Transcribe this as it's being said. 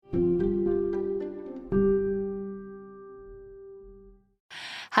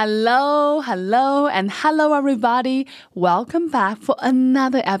and hello everybody. Welcome back for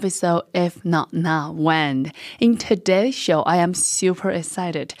another episode, If Not Now Wen. In today's show, I am super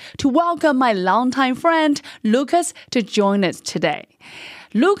excited to welcome my longtime friend, Lucas, to join us today.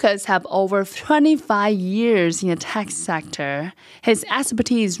 Lucas has over 25 years in the tech sector. His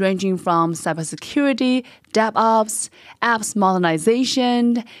expertise ranging from cybersecurity, devops, apps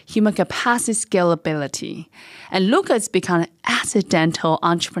modernization, human capacity scalability. And Lucas became an accidental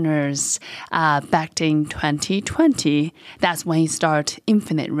entrepreneur back in 2020. That's when he started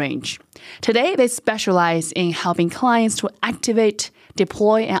Infinite Range. Today, they specialize in helping clients to activate,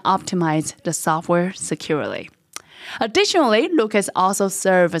 deploy, and optimize the software securely. Additionally, Lucas also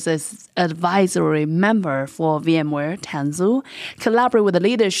serves as an advisory member for VMware Tanzu, collaborate with the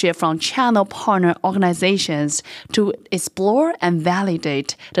leadership from channel partner organizations to explore and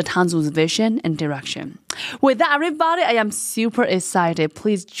validate the Tanzu's vision and direction. With that, everybody, I am super excited.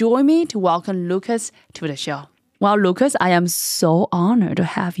 Please join me to welcome Lucas to the show. Well, Lucas, I am so honored to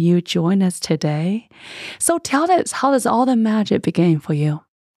have you join us today. So tell us, how does all the magic begin for you?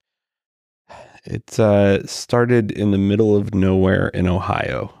 It started in the middle of nowhere in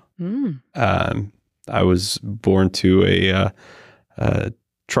Ohio. I was born to a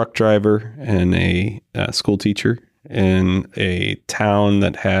truck driver and a school teacher in a town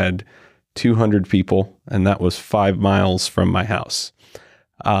that had 200 people, and that was 5 miles from my house.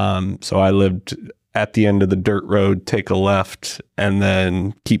 So I lived at the end of the dirt road, take a left, and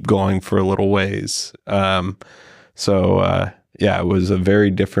then keep going for a little ways. Yeah, it was a very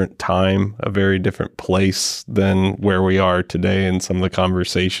different time, a very different place than where we are today, and some of the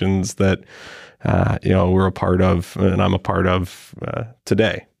conversations that, we're a part of and I'm a part of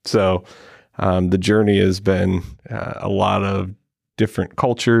today. So the journey has been a lot of different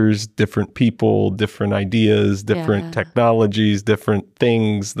cultures, different people, different ideas, different technologies, different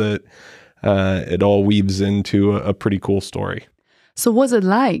things that it all weaves into a pretty cool story. So what's it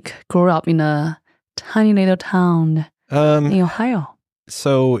like growing up in a tiny little town in Ohio?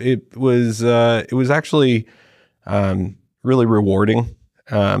 So it was actually really rewarding.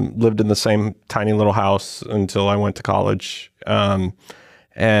 Lived in the same tiny little house until I went to college. And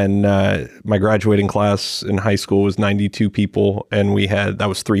my graduating class in high school was 92 people, and that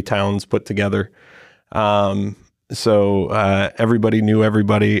was 3 towns put together. So everybody knew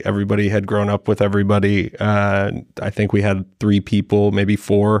everybody. Everybody had grown up with everybody. I think we had 3 people, maybe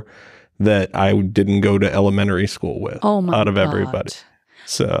 4, that I didn't go to elementary school with out of everybody.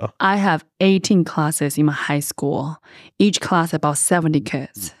 So I have 18 classes in my high school. Each class about 70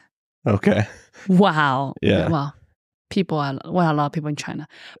 kids. Okay. Wow. Yeah. Well, a lot of people in China.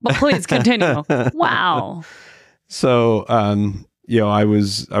 But please continue. Wow. So, I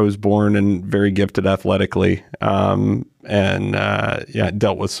was born and very gifted athletically, dealt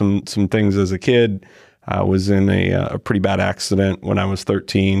with some things as a kid. I was in a pretty bad accident when I was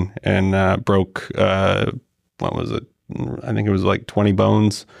 13 and broke, what was it? I think it was like 20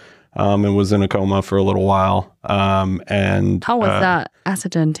 bones, and was in a coma for a little while. And how was that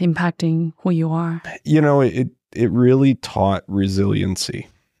accident impacting who you are? It really taught resiliency.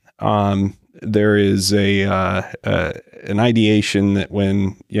 There is an ideation that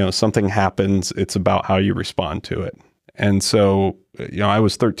when, something happens, it's about how you respond to it. And so, I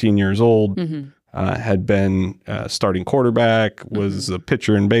was 13 years old. Mm-hmm. Had been starting quarterback, was a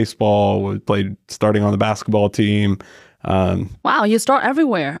pitcher in baseball, played starting on the basketball team. Wow, you start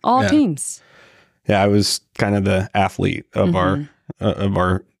everywhere, all teams. Yeah, I was kind of the athlete of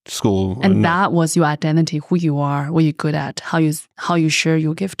our school. And that was your identity, who you are, what you're good at, how you share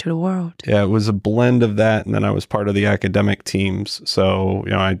your gift to the world. Yeah, it was a blend of that, and then I was part of the academic teams. So,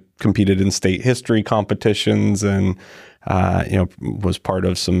 I competed in state history competitions and was part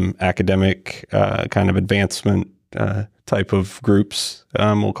of some academic kind of advancement type of groups,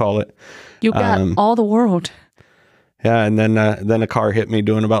 we'll call it. You got all the world. Yeah, and then a car hit me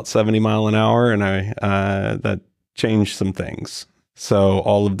doing about 70 miles an hour, and that changed some things. So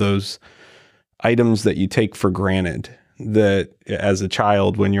all of those items that you take for granted, that as a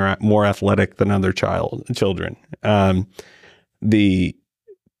child, when you're more athletic than other children,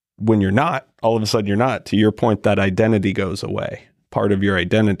 when you're not, all of a sudden you're not, to your point, that identity goes away, part of your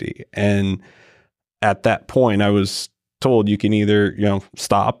identity. And at that point, I was told you can either,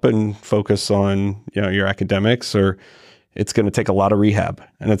 stop and focus on, your academics, or it's going to take a lot of rehab,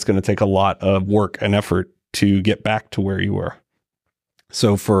 and it's going to take a lot of work and effort to get back to where you were.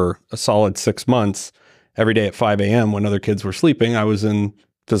 So for a solid 6 months, every day at 5 a.m. when other kids were sleeping, I was in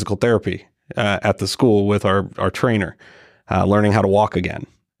physical therapy at the school with our trainer, learning how to walk again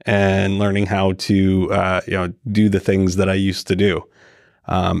and learning how to do the things that I used to do.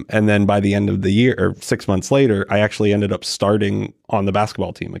 And then by the end of the year, or 6 months later, I actually ended up starting on the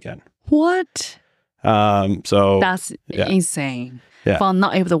basketball team again. What? So That's insane. Yeah. From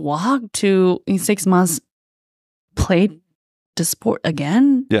not able to walk to in 6 months play the sport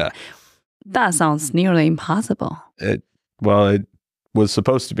again? Yeah. That sounds nearly impossible. It was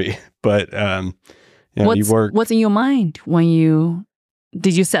supposed to be, but you work. What's in your mind when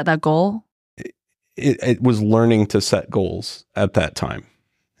did you set that goal? It was learning to set goals at that time.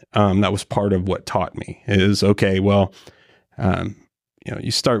 That was part of what taught me is, okay, well,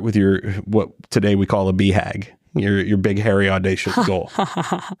 you start with what today we call a BHAG, your big, hairy, audacious goal.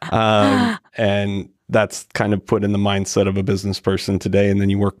 And that's kind of put in the mindset of a business person today. And then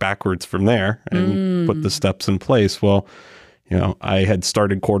you work backwards from there and put the steps in place. Well, I had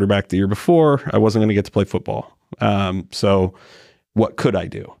started quarterback the year before. I wasn't going to get to play football. So what could I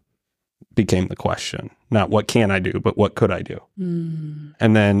do became the question. Not what can I do, but what could I do?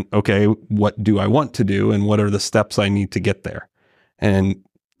 And then, okay, what do I want to do? And what are the steps I need to get there? And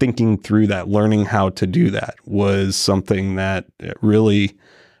thinking through that, learning how to do that was something that really,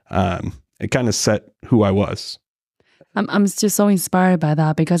 it kind of set who I was. I'm just so inspired by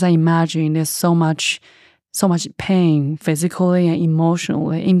that because I imagine there's so much pain physically and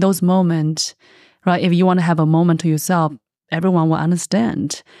emotionally in those moments, right? If you want to have a moment to yourself, everyone will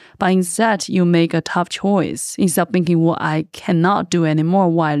understand. But instead, you make a tough choice. Instead of thinking what I cannot do anymore,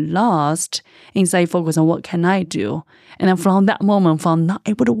 what I lost, instead focus on what can I do. And then from that moment, from not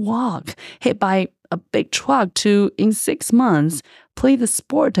able to walk, hit by a big truck to, in 6 months, play the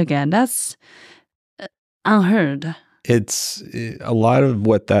sport again. That's unheard. It's a lot of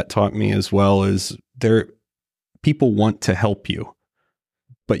what that taught me as well is people want to help you,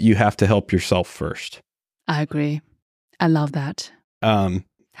 but you have to help yourself first. I agree. I love that.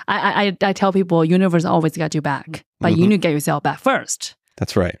 I tell people, universe always got you back, but you need to get yourself back first.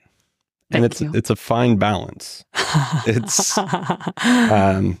 That's right. It's a fine balance. It's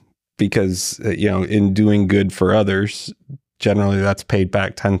because in doing good for others, generally that's paid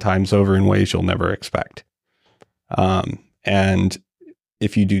back 10 times over in ways you'll never expect. And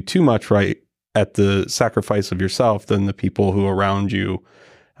if you do too much right at the sacrifice of yourself, then the people who around you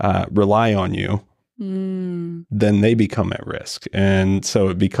rely on you. Then they become at risk. And so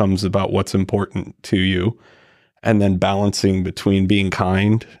it becomes about what's important to you and then balancing between being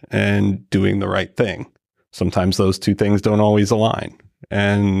kind and doing the right thing. Sometimes those two things don't always align,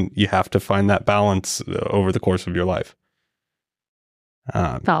 and you have to find that balance over the course of your life.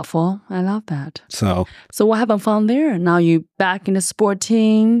 Thoughtful. I love that. So what happened from there? Now you back in the sport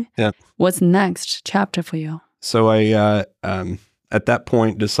team. Yeah. What's next chapter for you? So I at that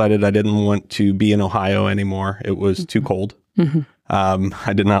point decided I didn't want to be in Ohio anymore. It was too cold.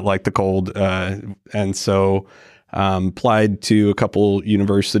 I did not like the cold. And so applied to a couple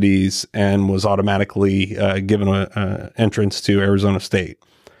universities and was automatically given an entrance to Arizona State.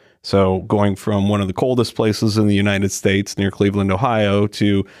 So going from one of the coldest places in the United States near Cleveland, Ohio,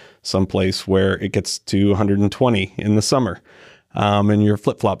 to someplace where it gets to 120 in the summer and your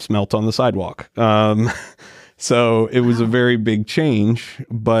flip-flops melt on the sidewalk. So it was a very big change,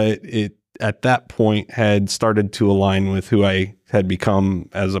 but it at that point had started to align with who I had become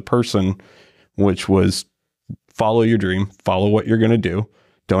as a person, which was follow your dream, follow what you're going to do,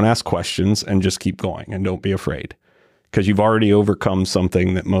 don't ask questions, and just keep going and don't be afraid because you've already overcome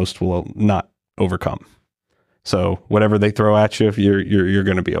something that most will not overcome. So whatever they throw at you, you're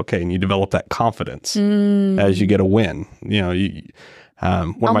going to be okay, and you develop that confidence as you get a win.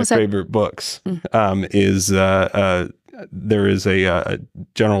 One of my favorite books is there is a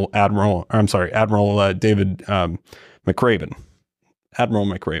Admiral David McRaven. Admiral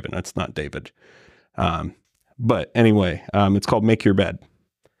McRaven. That's not David. But anyway, it's called Make Your Bed.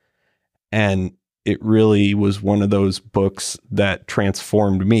 And it really was one of those books that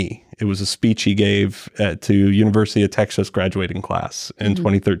transformed me. It was a speech he gave to University of Texas graduating class in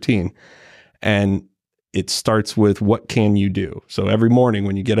 2013. And it starts with what can you do? So every morning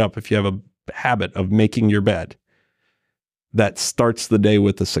when you get up, if you have a habit of making your bed, that starts the day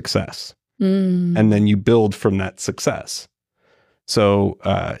with a success. And then you build from that success. So,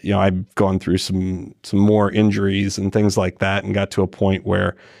 I've gone through some more injuries and things like that and got to a point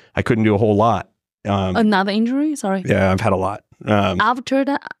where I couldn't do a whole lot. Another injury? Sorry. Yeah, I've had a lot.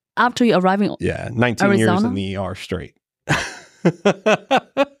 After you arriving? Yeah, 19 Arizona? years in the ER straight.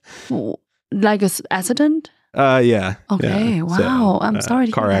 Like an accident? Yeah. Okay. Yeah. Wow. So, I'm sorry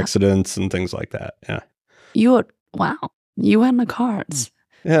to hear car that. accidents and things like that. Yeah. Wow. You and the cards.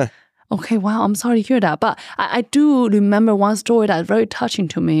 Yeah. Okay, wow, I'm sorry to hear that. But I do remember one story that's very touching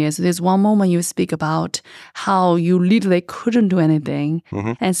to me is this one moment you speak about how you literally couldn't do anything.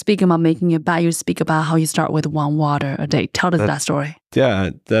 Mhm. And speaking about making it bad, you speak about how you start with 1 water a day. Tell us that story.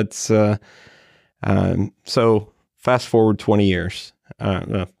 Yeah, that's so fast forward 20 years.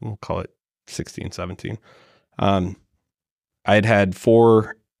 We'll call it 16, 17. I had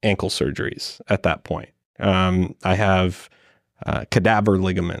 4 ankle surgeries at that point. I have cadaver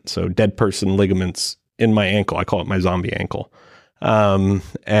ligament, so dead person ligaments in my ankle. I call it my zombie ankle.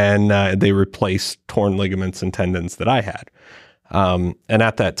 And they replaced torn ligaments and tendons that I had. And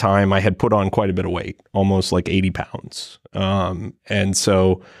at that time, I had put on quite a bit of weight, almost like 80 pounds. And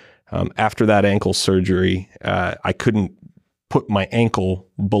so after that ankle surgery, I couldn't put my ankle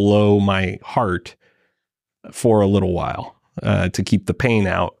below my heart for a little while to keep the pain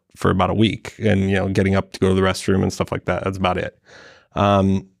out for about a week, and getting up to go to the restroom and stuff like that. That's about it.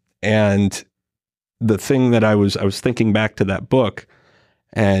 And the thing that I was thinking back to that book,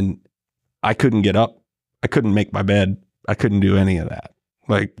 and I couldn't get up, I couldn't make my bed, I couldn't do any of that.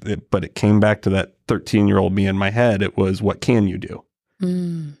 But it came back to that 13-year-old me in my head. It was, what can you do?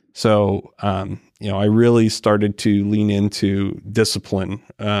 So, I really started to lean into discipline.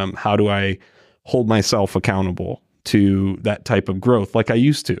 How do I hold myself accountable to that type of growth like I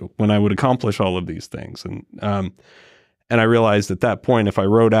used to when I would accomplish all of these things? And I realized at that point, if I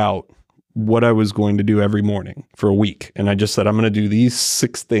wrote out what I was going to do every morning for a week, and I just said, I'm going to do these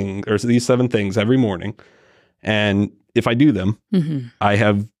 6 things or these 7 things every morning, and if I do them, I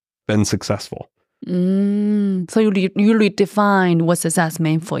have been successful. So you redefined what success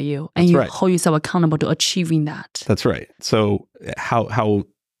meant for you, and That's you right. hold yourself accountable to achieving that. That's right. So how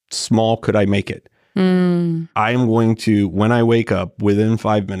small could I make it? I am going to, when I wake up, within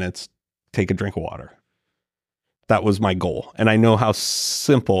 5 minutes, take a drink of water. That was my goal. And I know how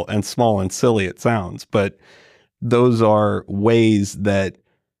simple and small and silly it sounds, but those are ways that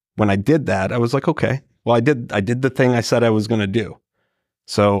when I did that, I was like, okay, well, I did the thing I said I was going to do.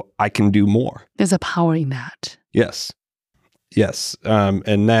 So I can do more. There's a power in that. Yes.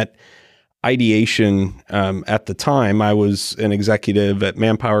 And that ideation, at the time, I was an executive at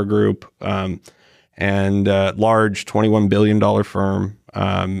Manpower Group, and a large $21 billion firm,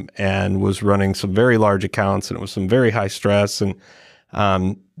 and was running some very large accounts, and it was some very high stress. And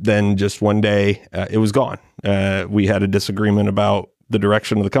then just one day, it was gone. We had a disagreement about the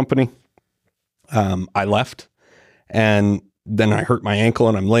direction of the company. I left, and then I hurt my ankle,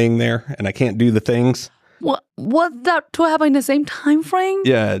 and I'm laying there, and I can't do the things. What that to happen in the same time frame?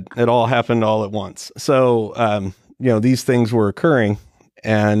 Yeah, it all happened all at once. So, these things were occurring,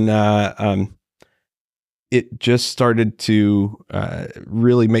 and it just started to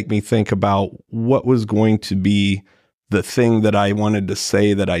really make me think about what was going to be the thing that I wanted to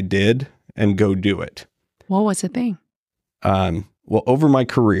say that I did and go do it. What was the thing? Well, over my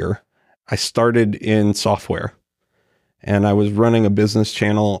career, I started in software, and I was running a business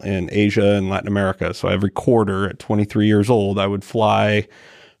channel in Asia and Latin America. So every quarter at 23 years old, I would fly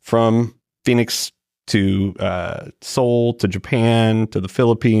from Phoenix to Seoul, to Japan, to the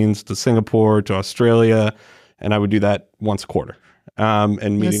Philippines, to Singapore, to Australia. And I would do that once a quarter. And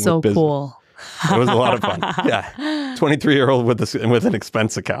meeting That's so with business. cool. It was a lot of fun. Yeah. 23-year-old with an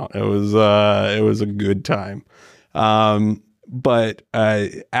expense account. It was a good time. But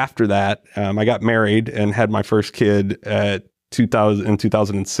after that, I got married and had my first kid in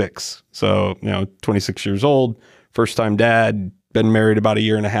 2006. So, 26 years old, first time dad, been married about a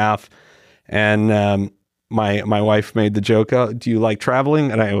year and a half. And my wife made the joke, oh, do you like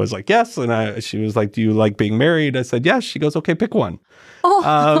traveling? And I was like, yes. And she was like, do you like being married? I said, yes. She goes, okay, pick one.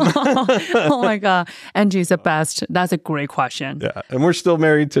 Oh my God. Angie's the best. That's a great question. Yeah. And we're still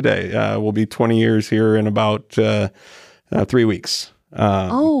married today. We'll be 20 years here in about 3 weeks.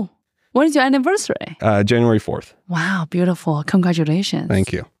 When is your anniversary? January 4th. Wow, beautiful. Congratulations.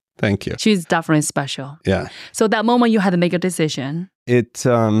 Thank you. She's definitely special. Yeah. So that moment you had to make a decision.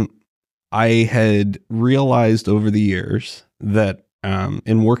 I had realized over the years that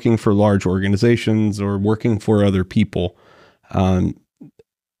in working for large organizations or working for other people,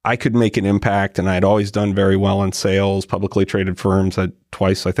 I could make an impact, and I'd always done very well in sales, publicly traded firms.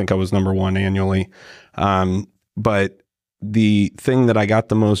 Twice, I think I was number 1 annually. But the thing that I got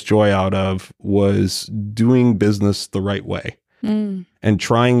the most joy out of was doing business the right way and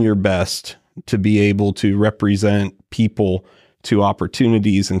trying your best to be able to represent people to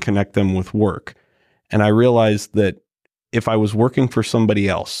opportunities and connect them with work. And I realized that if I was working for somebody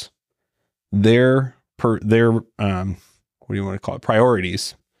else, their what do you want to call it,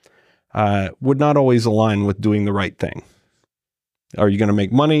 priorities would not always align with doing the right thing. Are you going to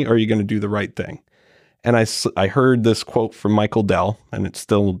make money? Or are you going to do the right thing? And I heard this quote from Michael Dell, and it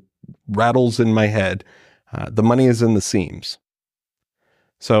still rattles in my head. The money is in the seams.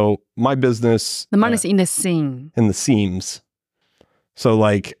 So my business... The money's in the seam. In the seams. So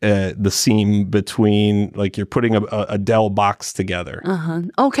like the seam between, like you're putting a Dell box together.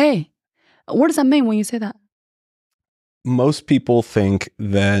 Okay. What does that mean when you say that? Most people think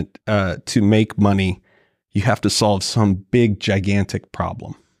that to make money, you have to solve some big, gigantic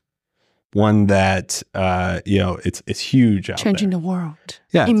problem. One that, it's huge out Changing there. the world.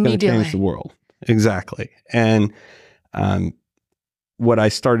 Yeah, it's going to change the world. Exactly. And what I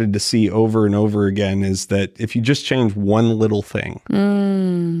started to see over and over again is that if you just change one little thing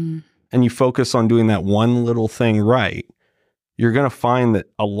and you focus on doing that one little thing right, you're going to find that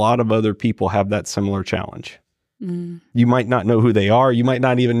a lot of other people have that similar challenge. You might not know who they are. You might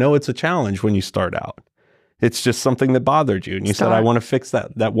not even know it's a challenge when you start out. It's just something that bothered you. And you said, I want to fix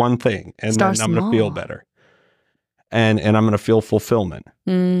that one thing. And then I'm going to feel better. And I'm going to feel fulfillment.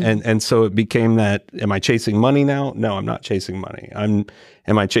 And so it became that, am I chasing money now? No, I'm not chasing money.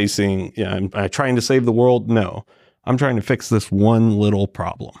 Am I chasing, am I trying to save the world? No, I'm trying to fix this one little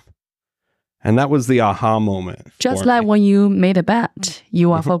problem. And that was the aha moment. Just like when you made a bet,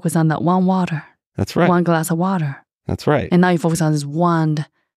 you are focused on that one water. That's right. One glass of water. That's right. And now you focus on this one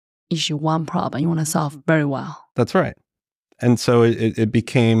issue, one problem you want to solve very well. That's right. And so it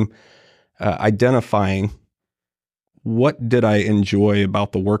became identifying what did I enjoy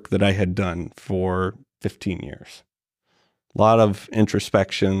about the work that I had done for 15 years. A lot of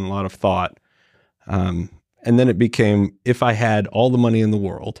introspection, a lot of thought. And then it became, if I had all the money in the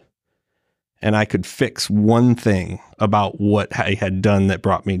world and I could fix one thing about what I had done that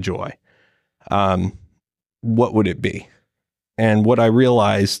brought me joy, what would it be? And what I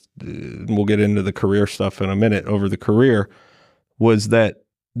realized, we'll get into the career stuff in a minute, over the career, was that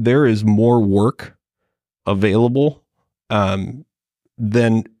there is more work available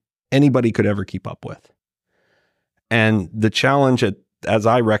than anybody could ever keep up with. And the challenge, as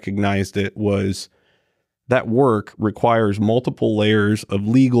I recognized it, was that work requires multiple layers of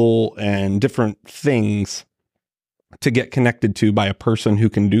legal and different things to get connected to by a person who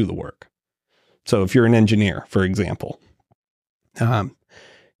can do the work. So if you're an engineer, for example,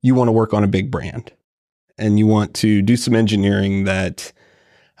 you want to work on a big brand and you want to do some engineering that,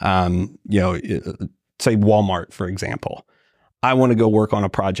 say Walmart, for example. I want to go work on a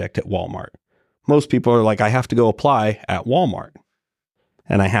project at Walmart. Most people are like, I have to go apply at Walmart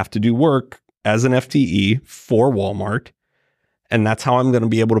and I have to do work as an FTE for Walmart. And that's how I'm going to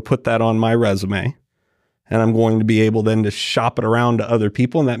be able to put that on my resume. And I'm going to be able then to shop it around to other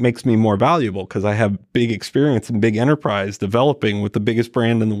people. And that makes me more valuable because I have big experience in big enterprise developing with the biggest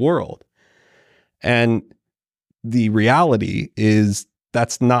brand in the world. And the reality is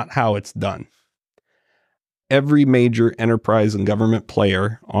that's not how it's done. Every major enterprise and government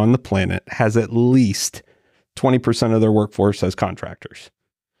player on the planet has at least 20% of their workforce as contractors.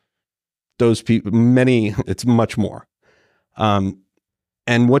 Those people, many, it's much more.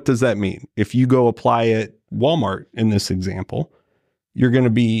 And what does that mean? If you go apply at Walmart in this example, you're going to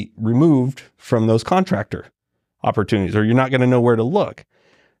be removed from those contractor opportunities, or you're not going to know where to look.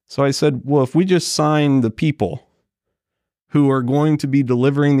 So I said, well, if we just sign the people who are going to be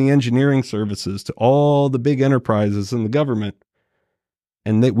delivering the engineering services to all the big enterprises in the government,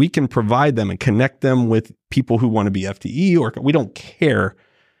 and that we can provide them and connect them with people who want to be FTE, or we don't care.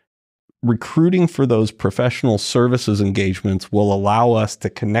 Recruiting for those professional services engagements will allow us to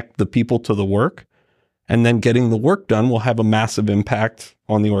connect the people to the work, and then getting the work done will have a massive impact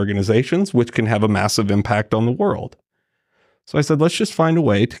on the organizations, which can have a massive impact on the world. So I said, let's just find a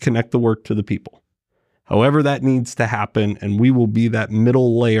way to connect the work to the people, however that needs to happen, and we will be that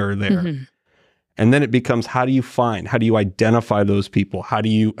middle layer there. And then it becomes, how do you identify those people? How do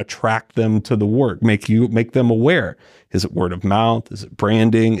you attract them to the work? Make them aware. Is it word of mouth? Is it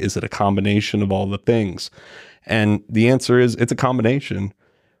branding? Is it a combination of all the things? And the answer is it's a combination,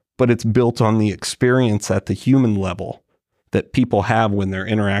 but it's built on the experience at the human level that people have when they're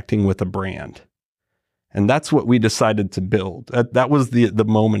interacting with a brand. And that's what we decided to build. That was the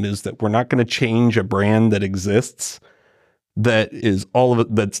moment, is that we're not going to change a brand that exists, that is all of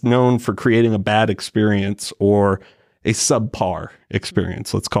it, that's known for creating a bad experience or a subpar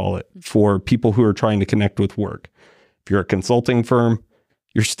experience, let's call it, for people who are trying to connect with work. If you're a consulting firm,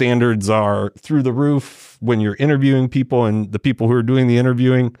 your standards are through the roof when you're interviewing people, and the people who are doing the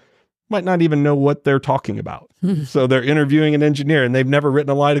interviewing might not even know what they're talking about. So they're interviewing an engineer and they've never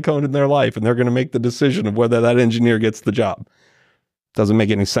written a line of code in their life, and they're going to make the decision of whether that engineer gets the job. Doesn't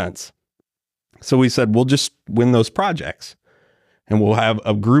make any sense. So we said, we'll just win those projects. And we'll have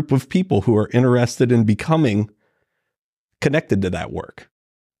a group of people who are interested in becoming connected to that work.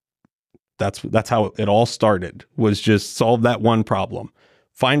 That's how it all started, was just solve that one problem.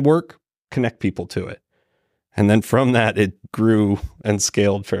 Find work, connect people to it. And then from that, it grew and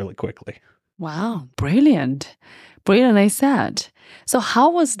scaled fairly quickly. Wow, brilliant. Brilliantly said. So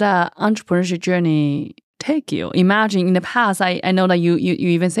how was the entrepreneurship journey take you? Imagine in the past, I know that you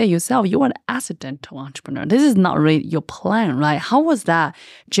even say yourself, you were an accidental entrepreneur. This is not really your plan, right? How was that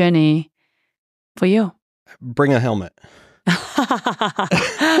journey for you? Bring a helmet.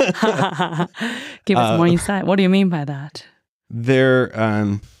 Give us more insight. What do you mean by that?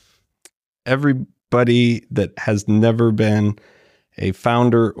 Everybody that has never been a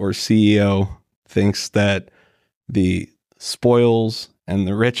founder or CEO thinks that the spoils and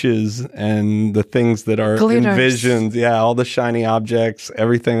the riches and the things that are envisioned, all the shiny objects,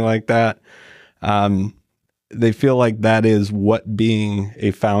 everything like that, they feel like that is what being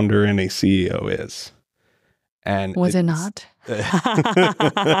a founder and a CEO is. And was it not?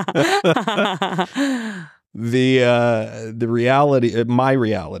 The reality, my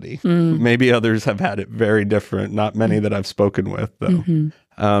reality, maybe others have had it very different, not many that I've spoken with though,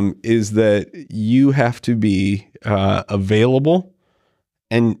 is that you have to be available.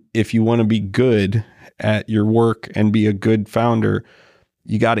 And if you want to be good at your work and be a good founder,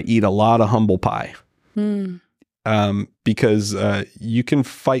 you got to eat a lot of humble pie. Because you can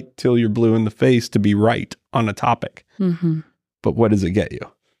fight till you're blue in the face to be right on a topic. But what does it get you?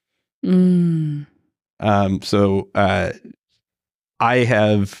 So I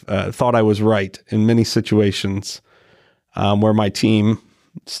have thought I was right in many situations where my team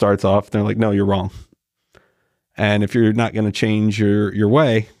starts off, they're like, no, you're wrong. And if you're not going to change your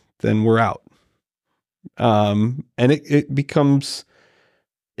way, then we're out. And it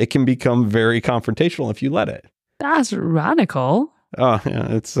can become very confrontational if you let it. That's radical. Oh, yeah,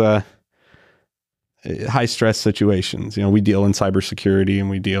 it's high stress situations. We deal in cybersecurity and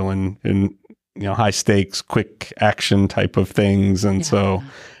we deal in high stakes, quick action type of things. And so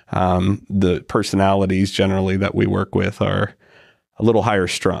the personalities generally that we work with are a little higher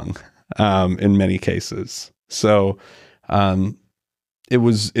strung in many cases. So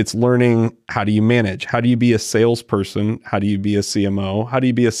it's learning, how do you manage? How do you be a salesperson? How do you be a CMO? How do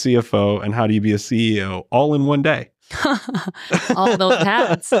you be a CFO? And how do you be a CEO all in one day? All those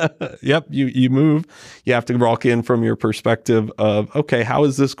hats. Yep. You move. You have to walk in from your perspective of, okay, how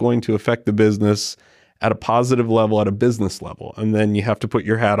is this going to affect the business at a positive level, at a business level? And then you have to put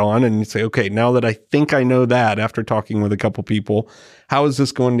your hat on and you say, okay, now that I think I know that after talking with a couple people, how is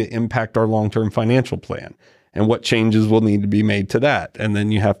this going to impact our long-term financial plan? And what changes will need to be made to that? And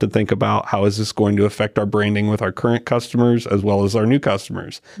then you have to think about, how is this going to affect our branding with our current customers as well as our new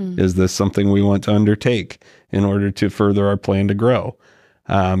customers? Is this something we want to undertake in order to further our plan to grow?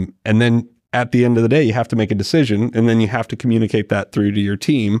 And then at the end of the day, you have to make a decision, and then you have to communicate that through to your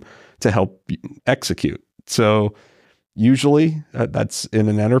team to help execute. So usually that's in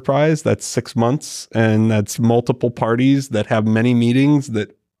an enterprise, that's 6 months, and that's multiple parties that have many meetings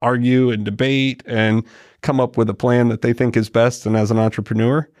that argue and debate and come up with a plan that they think is best. And as an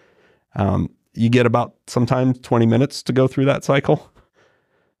entrepreneur, you get about sometimes 20 minutes to go through that cycle.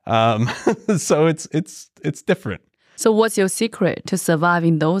 So it's different. So what's your secret to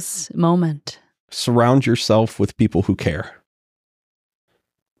surviving those moments? Surround yourself with people who care.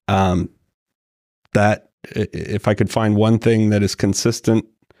 That if I could find one thing that is consistent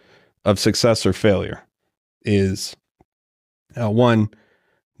of success or failure is one,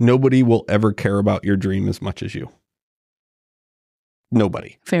 nobody will ever care about your dream as much as you.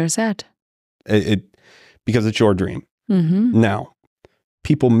 Nobody. Fair said. Because it's your dream. Now,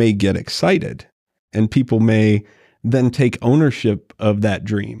 people may get excited and people may then take ownership of that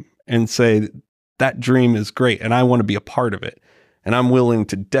dream and say, that dream is great and I want to be a part of it. And I'm willing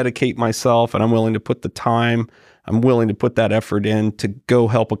to dedicate myself and I'm willing to put the time, I'm willing to put that effort in to go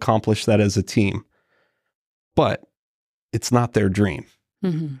help accomplish that as a team. But it's not their dream.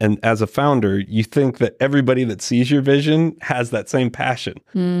 And as a founder, you think that everybody that sees your vision has that same passion.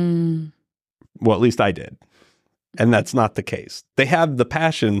 Well, at least I did. And that's not the case. They have the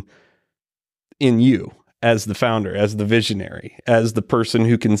passion in you as the founder, as the visionary, as the person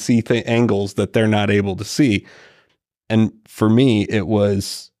who can see angles that they're not able to see. And for me,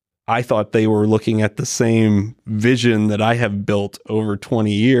 I thought they were looking at the same vision that I have built over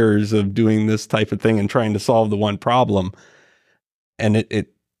 20 years of doing this type of thing and trying to solve the one problem. And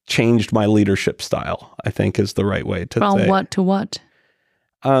it changed my leadership style, I think is the right way to say. From what to what?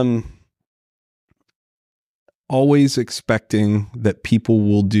 Always expecting that people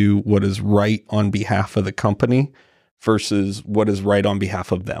will do what is right on behalf of the company versus what is right on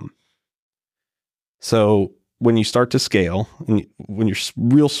behalf of them. So when you start to scale, and when you're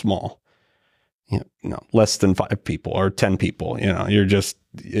real small, less than 5 people or 10 people, you're just,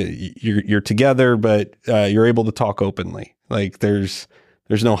 you're together, but you're able to talk openly. Like there's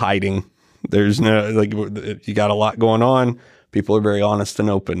no hiding. There's no, like, you got a lot going on. People are very honest and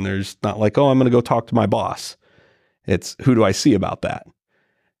open. There's not like, oh, I'm going to go talk to my boss. It's who do I see about that?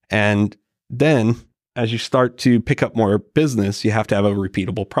 And then as you start to pick up more business, you have to have a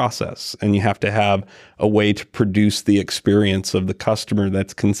repeatable process, and you have to have a way to produce the experience of the customer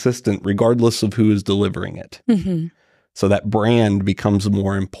that's consistent regardless of who is delivering it. Mm-hmm. So that brand becomes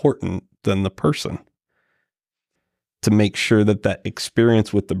more important than the person. To make sure that that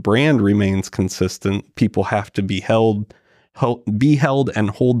experience with the brand remains consistent, people have to be held and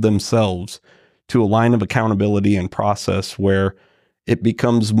hold themselves to a line of accountability and process where it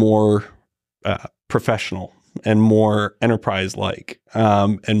becomes more professional and more enterprise-like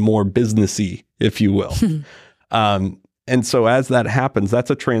and more businessy, if you will. And so as that happens, that's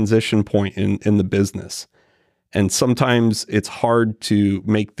a transition point in the business. And sometimes it's hard to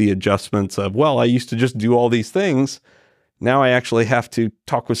make the adjustments of, well, I used to just do all these things. Now I actually have to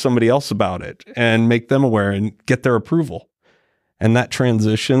talk with somebody else about it and make them aware and get their approval. And that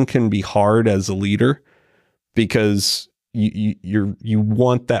transition can be hard as a leader because you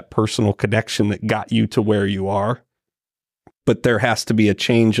want that personal connection that got you to where you are, but there has to be a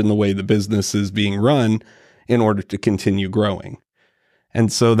change in the way the business is being run in order to continue growing.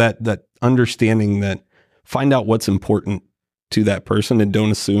 And so that understanding that, find out what's important to that person and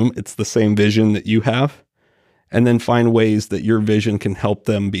don't assume it's the same vision that you have, and then find ways that your vision can help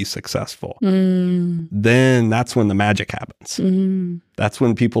them be successful. Then that's when the magic happens. That's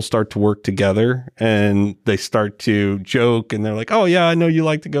when people start to work together and they start to joke and they're like, oh yeah, I know you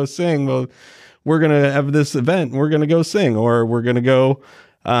like to go sing. Well, we're going to have this event and we're going to go sing, or we're going to go,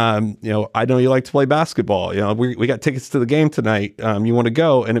 I know you like to play basketball. We got tickets to the game tonight. You want to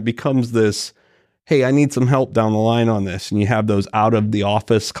go? And it becomes this, hey, I need some help down the line on this. And you have those out of the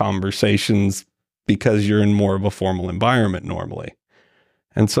office conversations because you're in more of a formal environment normally.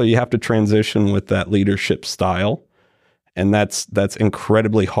 And so you have to transition with that leadership style. And that's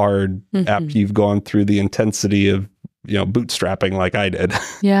incredibly hard after you've gone through the intensity of, bootstrapping like I did.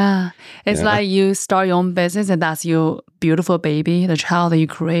 Yeah. It's like you start your own business and that's your beautiful baby, the child that you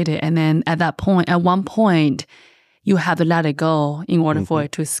created. And then at one point, you have to let it go in order for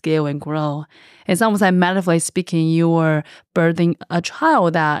it to scale and grow. It's almost like metaphorically speaking, you were birthing a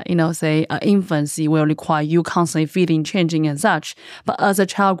child that, say infancy will require you constantly feeding, changing and such. But as a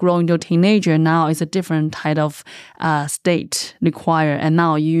child growing to a teenager, now it's a different type of state required. And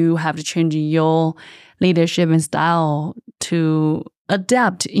now you have to change your leadership and style to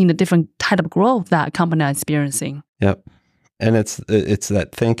adapt in the different type of growth that company are experiencing. Yep. And it's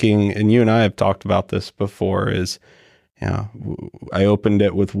that thinking, and you and I have talked about this before, is, I opened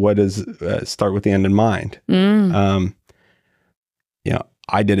it with what is, start with the end in mind.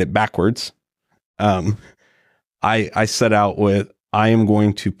 I did it backwards. I set out with, I am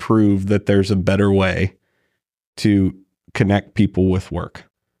going to prove that there's a better way to connect people with work,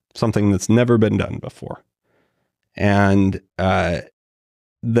 something that's never been done before. And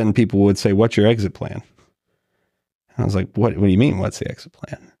then people would say, what's your exit plan? I was like, what do you mean? What's the exit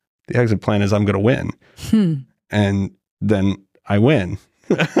plan? The exit plan is I'm going to win. And then I win.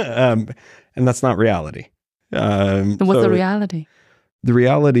 And that's not reality. What's the reality? The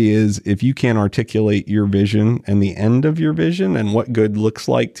reality is if you can't articulate your vision and the end of your vision and what good looks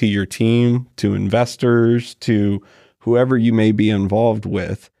like to your team, to investors, to whoever you may be involved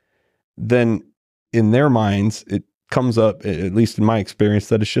with, then in their minds, it comes up, at least in my experience,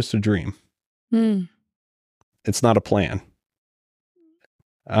 that it's just a dream. It's not a plan.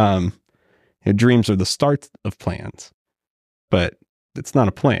 Dreams are the start of plans, but it's not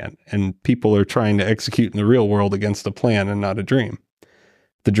a plan. And people are trying to execute in the real world against a plan and not a dream.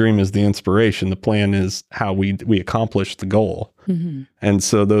 The dream is the inspiration. The plan is how we accomplish the goal. And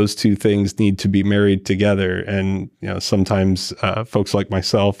so those two things need to be married together. And sometimes folks like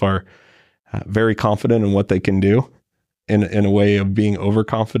myself are very confident in what they can do in a way of being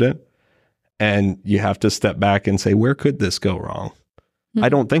overconfident. And you have to step back and say, where could this go wrong? I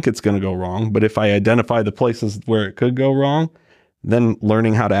don't think it's going to go wrong, but if I identify the places where it could go wrong, then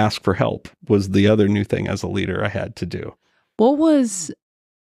learning how to ask for help was the other new thing as a leader I had to do. What was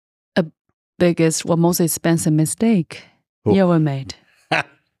a biggest or most expensive mistake you ever made?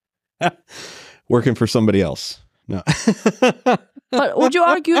 Working for somebody else. No. But would you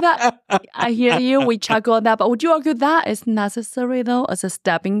argue that, I hear you, we chuckle at that, but would you argue that is necessary though, as a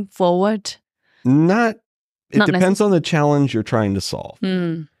stepping forward? Not It depends on the challenge you're trying to solve.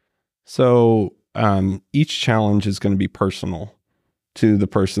 So each challenge is going to be personal to the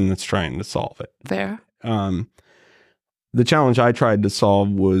person that's trying to solve it. Fair. The challenge I tried to solve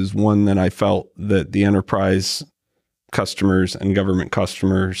was one that I felt that the enterprise customers and government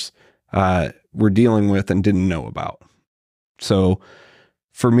customers were dealing with and didn't know about. So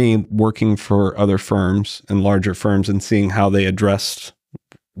for me, working for other firms and larger firms and seeing how they addressed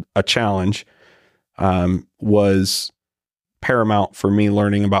a challenge was paramount for me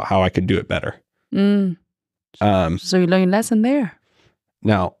learning about how I could do it better. So you learned a lesson there.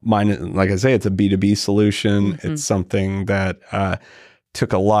 Now, mine, like I say, it's a B2B solution. It's something that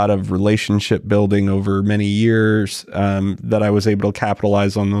took a lot of relationship building over many years that I was able to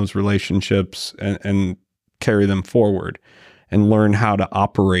capitalize on those relationships and carry them forward and learn how to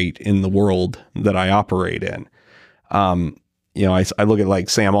operate in the world that I operate in. I look at like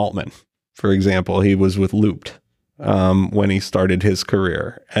Sam Altman, for example. He was with Looped when he started his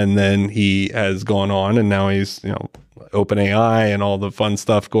career, and then he has gone on, and now he's OpenAI and all the fun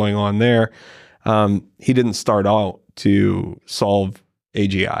stuff going on there. He didn't start out to solve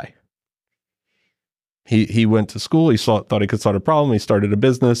AGI. He went to school. He thought he could solve a problem. He started a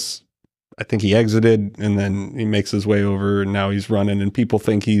business. I think he exited, and then he makes his way over, and now he's running, and people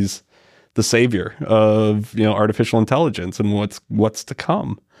think he's the savior of artificial intelligence and what's to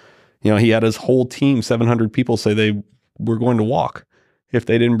come. He had his whole team, 700 people, say they were going to walk if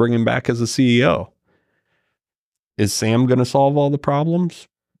they didn't bring him back as a CEO. Is Sam going to solve all the problems?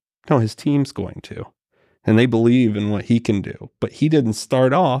 No, his team's going to. And they believe in what he can do. But he didn't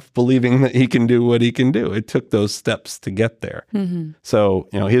start off believing that he can do what he can do. It took those steps to get there. So,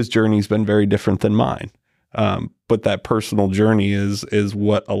 his journey's been very different than mine. But that personal journey is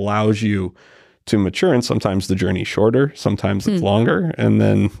what allows you to mature. And sometimes the journey's shorter, sometimes it's longer. And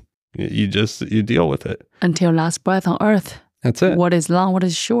then you deal with it. Until last breath on earth. That's it. What is long, what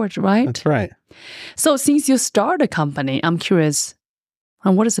is short, right? That's right. So since you started a company, I'm curious,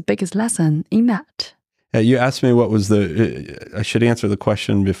 what is the biggest lesson in that? You asked me what was I should answer the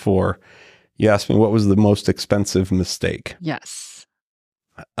question before. You asked me what was the most expensive mistake. Yes.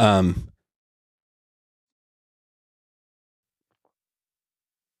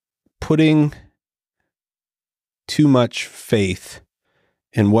 Putting too much faith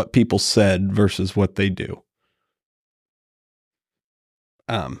in what people said versus what they do.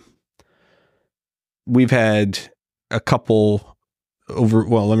 We've had a couple let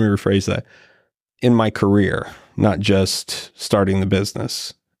me rephrase that. In my career, not just starting the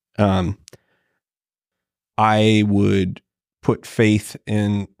business, I would put faith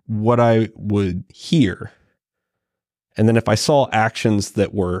in what I would hear. And then if I saw actions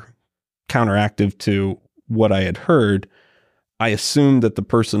that were counteractive to what I had heard, I assumed that the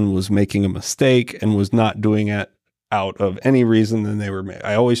person was making a mistake and was not doing it out of any reason than they were made.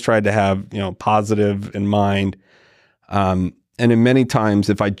 I always tried to have, positive in mind. And in many times,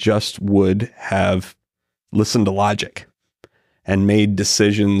 if I just would have listened to logic and made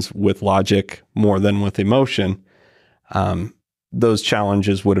decisions with logic more than with emotion, those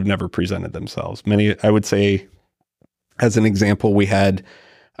challenges would have never presented themselves. I would say, as an example, we had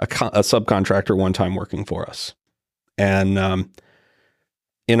a subcontractor one time working for us. And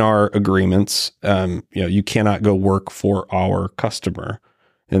in our agreements, you cannot go work for our customer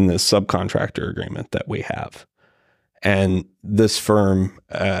in this subcontractor agreement that we have. And this firm,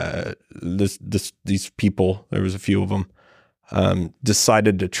 these people, there was a few of them,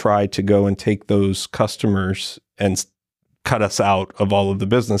 decided to try to go and take those customers and cut us out of all of the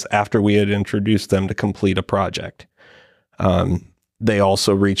business after we had introduced them to complete a project. They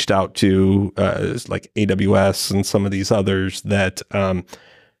also reached out to like AWS and some of these others that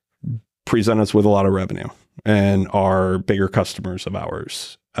present us with a lot of revenue and are bigger customers of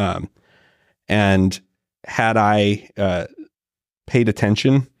ours. And had I paid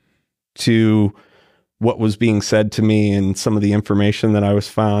attention to what was being said to me and some of the information that I was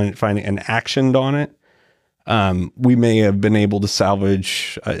finding and actioned on it, we may have been able to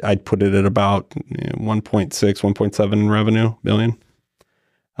salvage, I'd put it at about 1.6, 1.7 in revenue billion.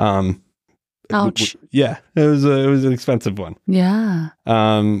 Ouch. Yeah, it was an expensive one. Yeah.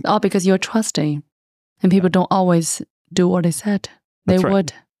 All because you're trusting and people don't always do what they said they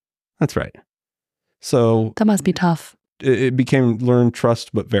would. That's right. So that must be tough. It became learn,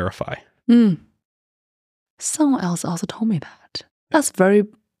 trust, but verify. Someone else also told me that. That's very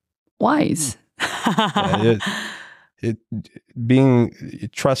wise.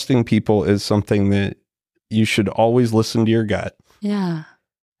 Trusting people is something that you should always listen to your gut. Yeah.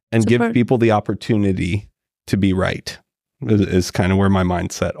 And give people the opportunity to be right is kind of where my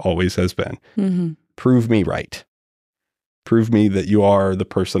mindset always has been. prove me right. Prove me that you are the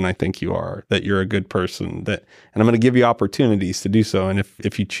person I think you are, that you're a good person, and I'm going to give you opportunities to do so. And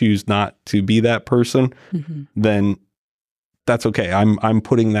if you choose not to be that person, then that's okay. I'm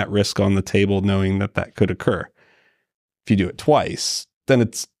putting that risk on the table knowing that could occur. If you do it twice, then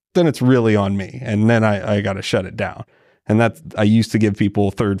it's really on me. And then I got to shut it down. And I used to give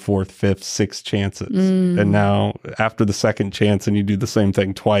people third, fourth, fifth, sixth chances. And now after the second chance and you do the same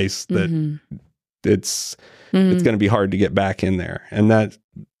thing twice, that it's going to be hard to get back in there. And that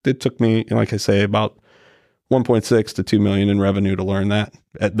it took me, like I say, about 1.6 to 2 million in revenue to learn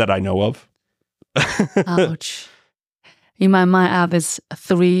that I know of. Ouch. In my mind, I have this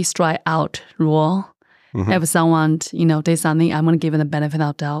 3 strike out rule. If someone, did something, I'm going to give them the benefit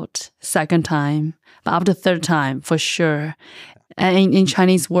of doubt. Second time, but after third time, for sure. And in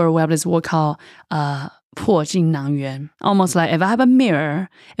Chinese word, we have this word called 破镜难圆. Almost like if I have a mirror,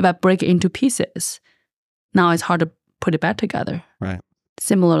 if I break it into pieces, now it's hard to put it back together. Right.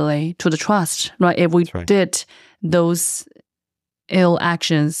 Similarly to the trust, right? If we did those ill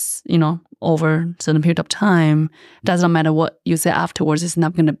actions, over a certain period of time, doesn't matter what you say afterwards, it's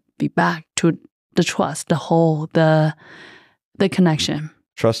not going to be back to the trust, the connection.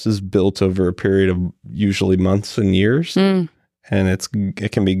 Trust is built over a period of usually months and years, and it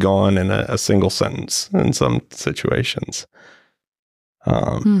can be gone in a single sentence in some situations.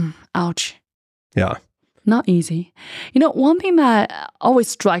 Ouch. Yeah. Not easy. One thing that always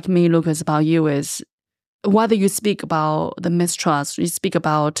strikes me, Lucas, about you is whether you speak about the mistrust, you speak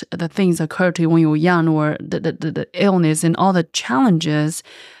about the things that occurred to you when you were young, or the illness and all the challenges,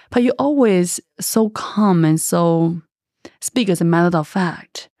 but you're always so calm and so speak as a matter of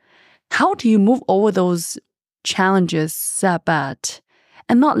fact. How do you move over those challenges, setbacks,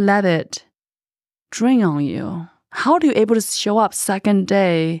 and not let it drain on you? How do you able to show up second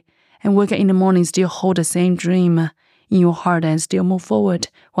day and wake up in the morning, still hold the same dream in your heart and still move forward,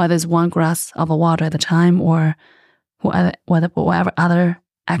 whether it's one glass of water at a time or whatever other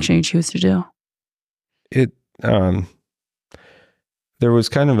action you choose to do? There was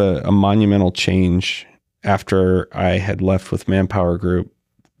kind of a monumental change after I had left with Manpower Group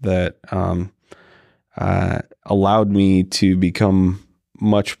that allowed me to become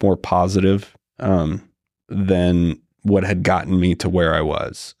much more positive than what had gotten me to where I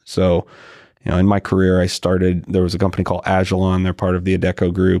was. So, in my career, there was a company called Agilon. They're part of the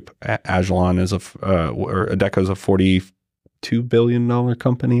Adecco group. Agilon is Adecco is a $42 billion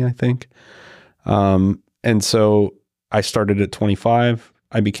company, I think. And so I started at 25.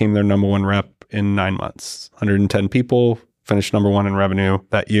 I became their number 1 rep in 9 months. 110 people, finished number 1 in revenue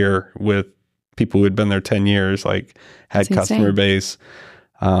that year with people who had been there 10 years, had That's customer insane. base.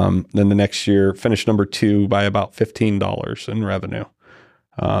 Then the next year, finished number 2 by about $15 in revenue.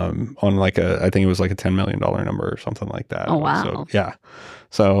 On I think it was like a $10 million number or something like that. Oh, wow. So, yeah.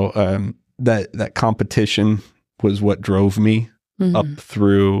 So that competition was what drove me up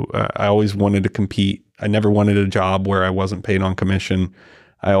through. I always wanted to compete. I never wanted a job where I wasn't paid on commission.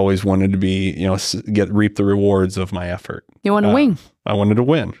 I always wanted to be, reap the rewards of my effort. You want to win. I wanted to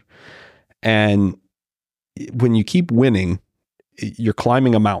win. And when you keep winning, you're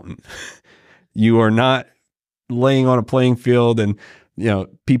climbing a mountain. You are not laying on a playing field and,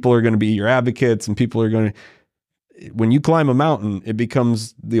 people are going to be your advocates and people are going to, when you climb a mountain, it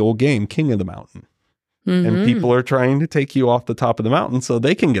becomes the old game, king of the mountain. And people are trying to take you off the top of the mountain so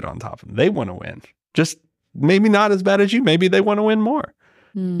they can get on top of it. They want to win. Just maybe not as bad as you. Maybe they want to win more.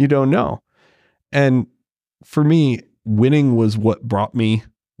 You don't know. And for me, winning was what brought me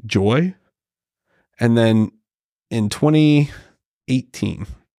joy. And then in 2018,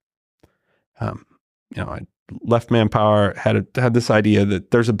 I left Manpower, had this idea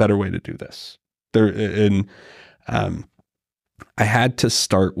that there's a better way to do this. I had to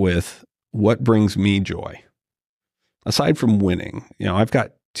start with what brings me joy. Aside from winning, I've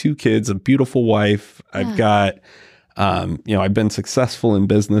got 2 kids, a beautiful wife. Yeah. I've got, I've been successful in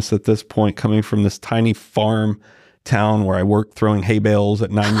business at this point, coming from this tiny farm town where I worked throwing hay bales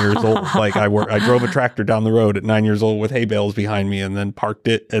at 9 years old. I drove a tractor down the road at 9 years old with hay bales behind me and then parked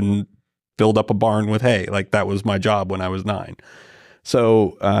it and filled up a barn with hay. That was my job when I was 9.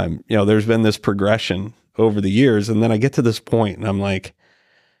 So, there's been this progression over the years. And then I get to this point and I'm like,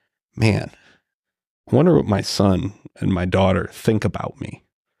 man, I wonder what my son and my daughter think about me.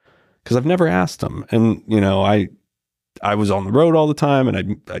 Because I've never asked them. And, I was on the road all the time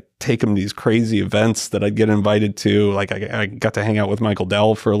and I'd take them to these crazy events that I'd get invited to. I got to hang out with Michael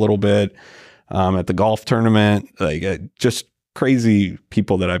Dell for a little bit at the golf tournament, just crazy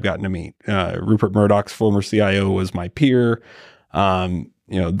people that I've gotten to meet. Rupert Murdoch's former CIO was my peer.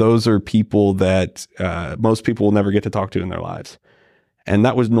 those are people that most people will never get to talk to in their lives. And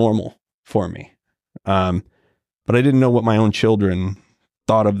that was normal for me. But I didn't know what my own children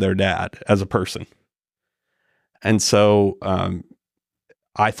thought of their dad as a person. And so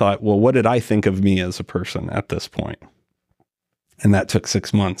I thought, well, what did I think of me as a person at this point? And that took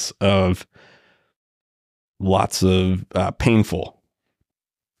 6 months of lots of painful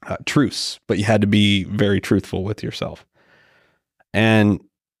truths, but you had to be very truthful with yourself. And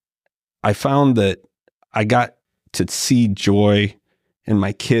I found that I got to see joy in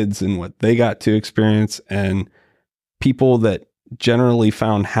my kids and what they got to experience, and people that generally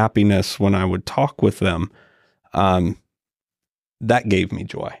found happiness when I would talk with them. That gave me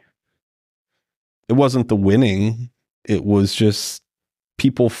joy. It wasn't the winning. It was just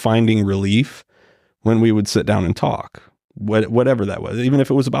people finding relief when we would sit down and talk, whatever that was, even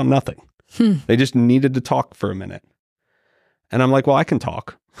if it was about nothing. They just needed to talk for a minute. And I'm like, well, I can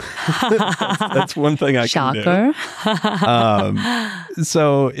talk. that's one thing I can do.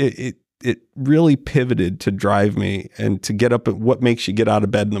 So it really pivoted to drive me and to get up. What makes you get out of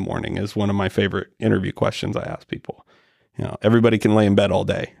bed in the morning is one of my favorite interview questions I ask people. Everybody can lay in bed all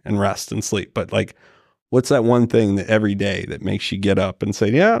day and rest and sleep, but like, what's that one thing that every day that makes you get up and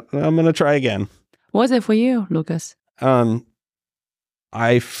say, yeah, I'm going to try again? What's it for you, Lucas?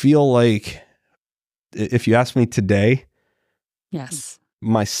 I feel like if you ask me today, yes,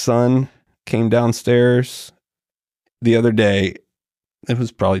 my son came downstairs the other day. It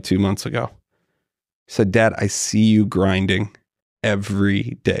was probably 2 months ago. He said, Dad, I see you grinding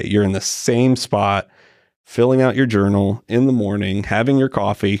every day. You're in the same spot, filling out your journal in the morning, having your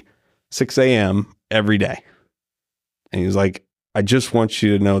coffee, 6 a.m. every day. And he was like, I just want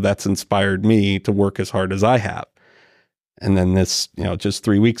you to know that's inspired me to work as hard as I have. And then this, just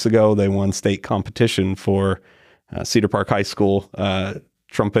 3 weeks ago, they won state competition for Cedar Park High School,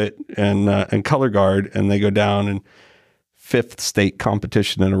 trumpet and color guard. And they go down and 5th state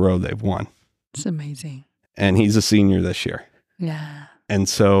competition in a row they've won. It's amazing. And he's a senior this year. Yeah. And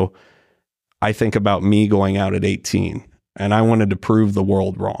so I think about me going out at 18, and I wanted to prove the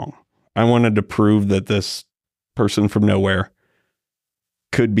world wrong. I wanted to prove that this person from nowhere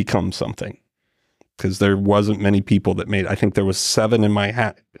could become something, because there wasn't many people that made. I think there was 7 in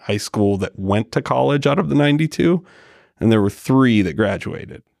my high school that went to college out of the 92, and there were 3 that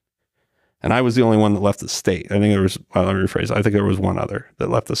graduated. And I was the only one that left the state. I think there was, let me rephrase, I think there was 1 other that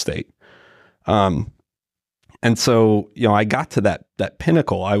left the state. And so, I got to that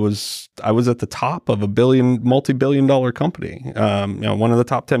pinnacle. I was at the top of a multi-billion-dollar company. One of the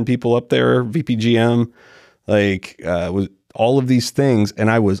top 10 people up there, VPGM, was all of these things, and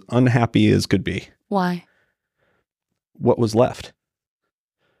I was unhappy as could be. Why? What was left?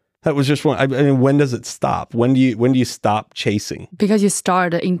 That was just one. I mean, when does it stop? When do you stop chasing? Because you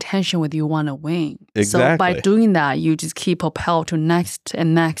start the intention with you want to win. Exactly. So by doing that, you just keep propelled to next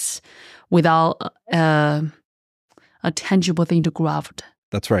and next without a tangible thing to grab.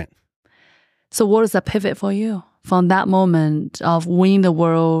 That's right. So what is the pivot for you from that moment of winning the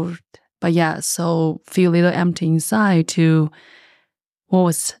world, but so feel a little empty inside, to what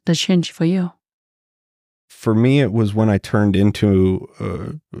was the change for you? For me, it was when I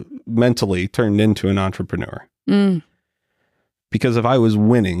mentally turned into an entrepreneur. Because if I was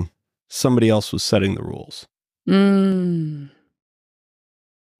winning, somebody else was setting the rules. And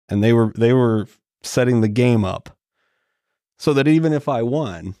they were setting the game up so that even if I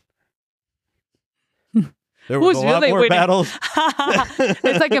won, there was a lot more battles.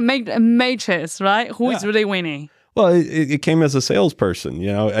 It's like a matrix, right? Who is really winning? Well, it came as a salesperson.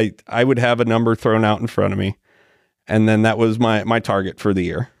 I would have a number thrown out in front of me, and then that was my target for the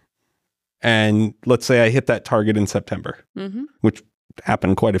year. And let's say I hit that target in September, which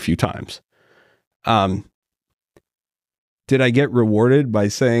happened quite a few times. Did I get rewarded by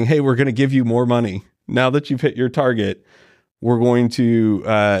saying, hey, we're going to give you more money now that you've hit your target? We're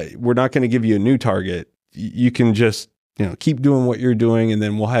not going to give you a new target. You can just, keep doing what you're doing, and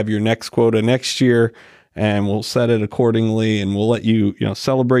then we'll have your next quota next year, and we'll set it accordingly, and we'll let you,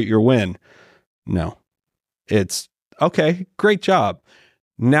 celebrate your win. No, it's okay. Great job.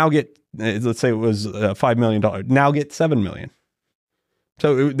 Now let's say it was $5 million. Now get $7 million.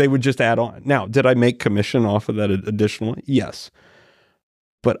 So they would just add on. Now, did I make commission off of that additionally? Yes.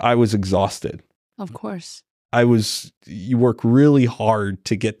 But I was exhausted. Of course. You work really hard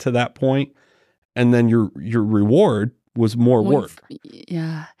to get to that point, and then your reward was more work.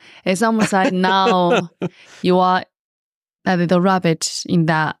 Yeah. It's almost like now you are a little rabbit in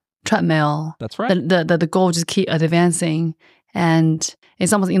that treadmill. That's right. The goal just keep advancing, and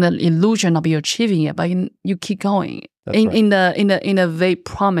it's almost in the illusion of you achieving it, but you keep going. That's in right. in the vague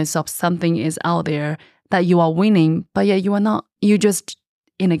promise of something is out there that you are winning, but yet you are not. You just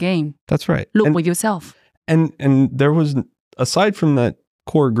in a game. That's right. Look with yourself. And there was, aside from that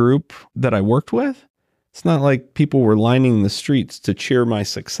core group that I worked with, it's not like people were lining the streets to cheer my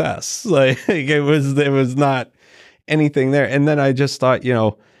success. Like there was not anything there. And then I just thought,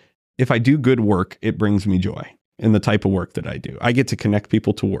 if I do good work, it brings me joy in the type of work that I do. I get to connect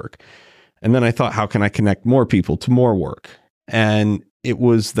people to work. And then I thought, how can I connect more people to more work? And it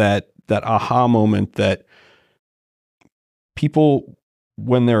was that aha moment that people,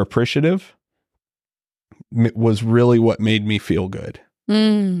 when they're appreciative, was really what made me feel good.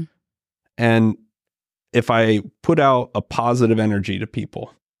 Mm. And if I put out a positive energy to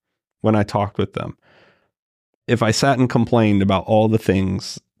people when I talked with them, if I sat and complained about all the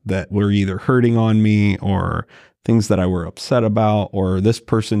things that were either hurting on me or things that I were upset about, or this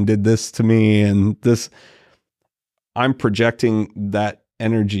person did this to me and this, I'm projecting that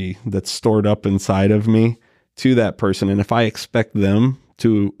energy that's stored up inside of me to that person. And if I expect them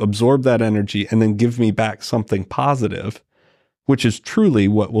to absorb that energy and then give me back something positive, which is truly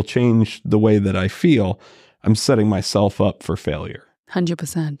what will change the way that I feel, I'm setting myself up for failure.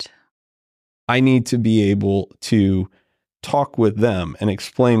 100%. I need to be able to talk with them and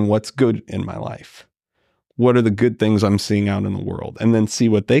explain what's good in my life. What are the good things I'm seeing out in the world? And then see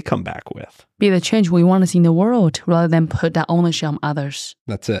what they come back with. Be the change we want to see in the world rather than put that ownership on others.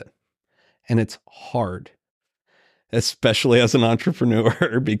 That's it. And it's hard, especially as an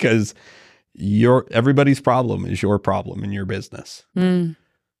entrepreneur, because everybody's problem is your problem in your business. Mm.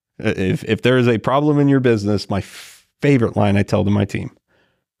 If there is a problem in your business, my favorite line I tell to my team,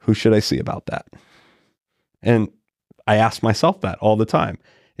 who should I see about that? And I ask myself that all the time.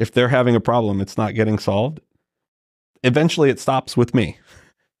 If they're having a problem, it's not getting solved, eventually it stops with me,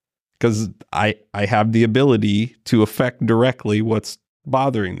 because I have the ability to affect directly what's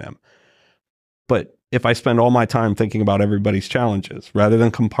bothering them. But if I spend all my time thinking about everybody's challenges rather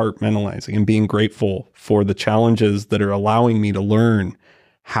than compartmentalizing and being grateful for the challenges that are allowing me to learn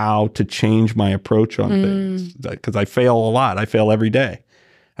how to change my approach on things, because I fail a lot. I fail every day.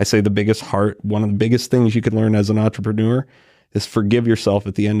 I say one of the biggest things you can learn as an entrepreneur is forgive yourself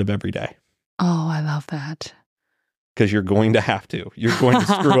at the end of every day. Oh, I love that. Because you're going to have to. You're going to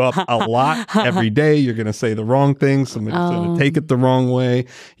screw up a lot every day. You're going to say the wrong thing. Somebody's going to take it the wrong way.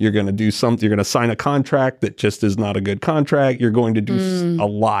 You're going to do something. You're going to sign a contract that just is not a good contract. You're going to do a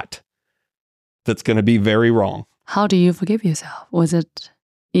lot that's going to be very wrong. How do you forgive yourself? Was it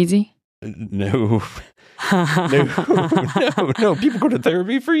easy? No. No. People go to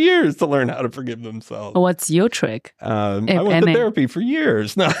therapy for years to learn how to forgive themselves. What's your trick? I went to therapy for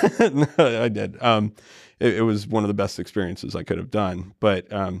years. No, I did. It was one of the best experiences I could have done. But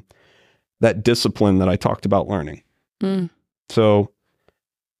that discipline that I talked about learning. So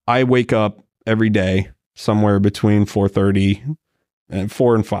I wake up every day somewhere between 4:30 and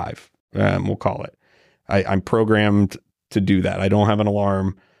 4 and 5, we'll call it. I'm programmed to do that. I don't have an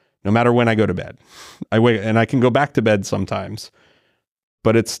alarm. No matter when I go to bed, I wake, and I can go back to bed sometimes,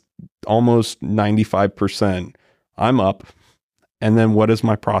 but it's almost 95%. I'm up. And then what is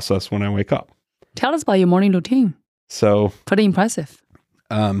my process when I wake up? Tell us about your morning routine. So pretty impressive.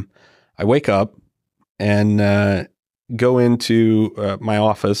 I wake up and go into my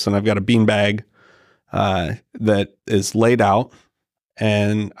office, and I've got a beanbag that is laid out,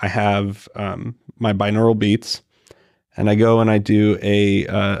 and I have my binaural beats. And I go and I do a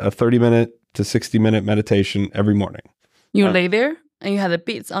 30-minute to 60-minute meditation every morning. You lay there and you have the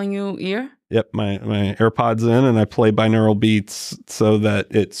beats on your ear? Yep, my AirPods in, and I play binaural beats so that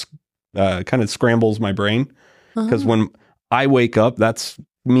it's kind of scrambles my brain. Because when I wake up, that's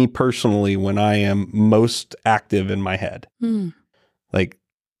me personally when I am most active in my head. Like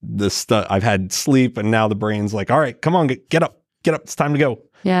the stuff, I've had sleep, and now the brain's like, all right, come on, get up, it's time to go.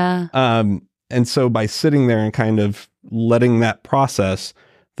 Yeah. And so by sitting there and kind of letting that process,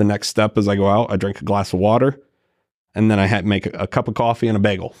 the next step is I go out, I drink a glass of water, and then I make a cup of coffee and a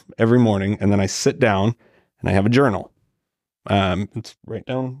bagel every morning. And then I sit down and I have a journal. It's right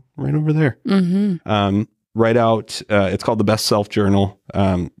over there. Write out, it's called the Best Self Journal.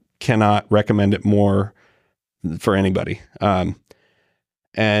 Cannot recommend it more for anybody.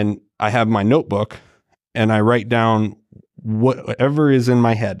 And I have my notebook, and I write down whatever is in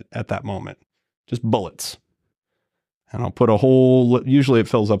my head at that moment. Just bullets. And I'll put usually it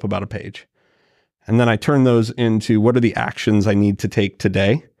fills up about a page. And then I turn those into what are the actions I need to take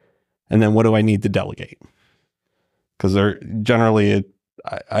today? And then what do I need to delegate? Because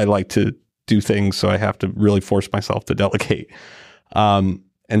I like to do things, so I have to really force myself to delegate. And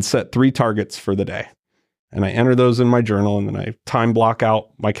set 3 targets for the day. and I enter those in my journal, and then I time block out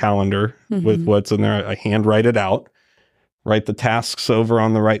my calendar with what's in there. I hand write it out, write the tasks over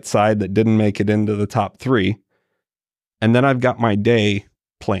on the right side that didn't make it into the top 3. And then I've got my day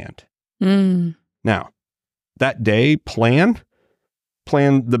planned. Now, that day plan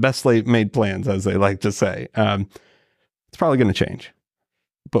the best made plans, as they like to say. It's probably going to change.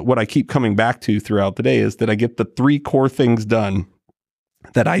 But what I keep coming back to throughout the day is that I get the 3 core things done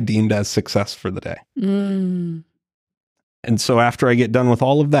that I deemed as success for the day. And so after I get done with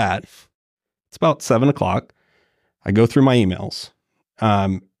all of that, it's about 7 o'clock. I go through my emails,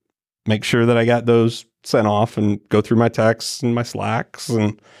 make sure that I got those sent off, and go through my texts and my Slacks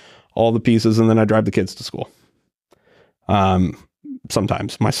and all the pieces. And then I drive the kids to school.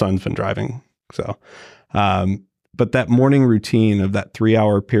 Sometimes my son's been driving. So, but that morning routine of that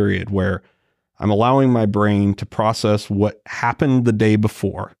 3-hour period where I'm allowing my brain to process what happened the day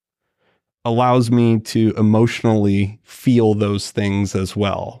before allows me to emotionally feel those things as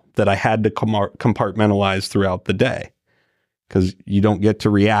well that I had to compartmentalize throughout the day, because you don't get to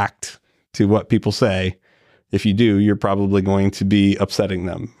react to what people say. If you do, you're probably going to be upsetting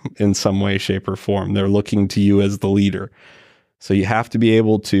them in some way, shape, or form. They're looking to you as the leader. So you have to be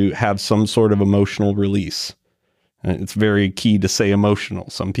able to have some sort of emotional release. And it's very key to say emotional.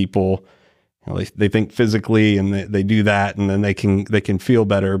 Some people, they think physically, and they do that, and then they can feel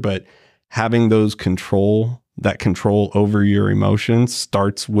better. But having that control over your emotions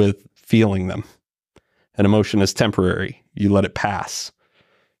starts with feeling them. An emotion is temporary. You let it pass.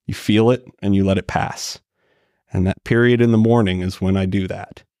 You feel it and you let it pass. And that period in the morning is when I do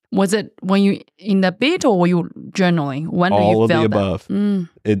that. Was it when you in the bed, or were you journaling? When all do you of the feel above.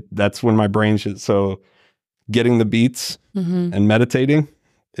 That's when my brain should. So getting the beats and meditating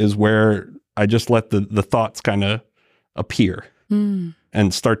is where I just let the thoughts kind of appear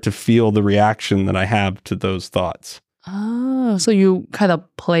and start to feel the reaction that I have to those thoughts. Oh, so you kind of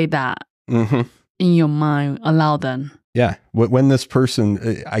play that in your mind, allow them. Yeah. When this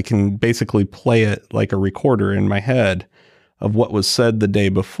person, I can basically play it like a recorder in my head of what was said the day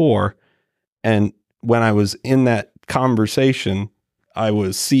before. And when I was in that conversation, I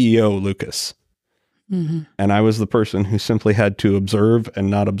was CEO Lucas. And I was the person who simply had to observe and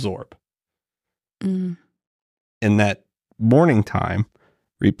not absorb. In that morning time,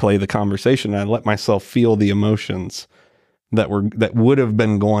 replay the conversation, and I let myself feel the emotions that would have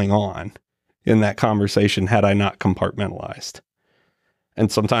been going on in that conversation had I not compartmentalized.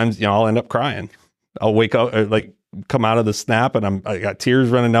 And sometimes, I'll end up crying. I'll wake up, come out of the snap, and I got tears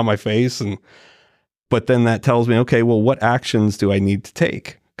running down my face. But then that tells me, okay, well, what actions do I need to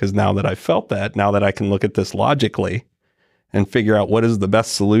take? Because now that I've felt that, now that I can look at this logically and figure out what is the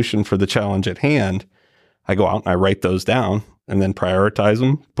best solution for the challenge at hand, I go out and I write those down and then prioritize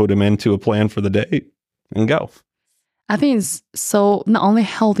them, put them into a plan for the day, and go. I think it's so not only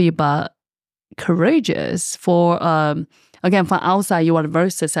healthy, but courageous for, again, from outside, you are a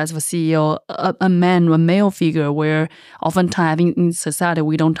very successful CEO, a male figure, where oftentimes I think in society,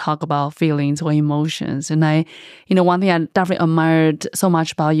 we don't talk about feelings or emotions. And one thing I definitely admired so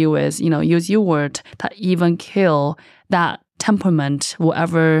much about you is, use your word that even kill that temperament,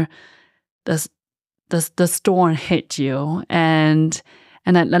 wherever the storm hit you. And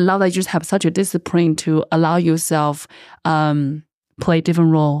I love that you just have such a discipline to allow yourself play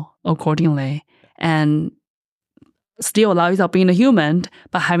different role accordingly, and still allow yourself being a human,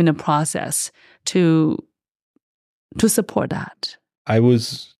 but having a process to support that. I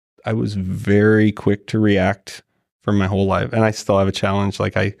was very quick to react for my whole life, and I still have a challenge.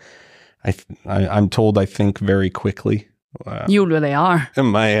 Like I'm told I think very quickly. You really are.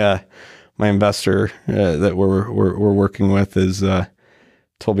 And my investor that we're working with is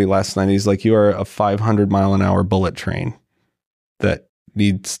told me last night. He's like, "You are a 500-mile-an-hour bullet train that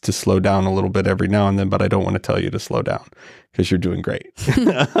needs to slow down a little bit every now and then, but I don't want to tell you to slow down because you're doing great."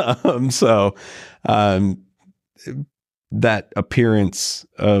 That appearance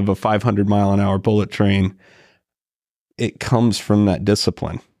of a 500-mile-an-hour bullet train, it comes from that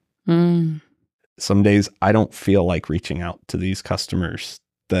discipline. Some days I don't feel like reaching out to these customers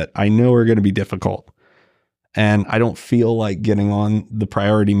that I know are going to be difficult. And I don't feel like getting on the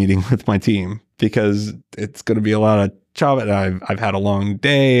priority meeting with my team because it's going to be a lot of job. And I've had a long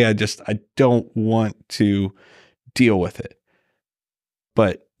day. I don't want to deal with it.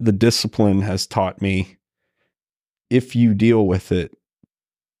 But the discipline has taught me, if you deal with it,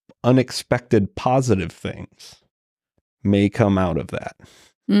 unexpected positive things may come out of that.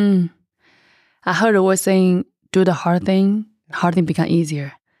 I heard a word saying, do the hard thing become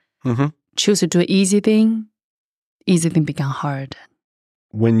easier. Choose to do an easy thing become hard.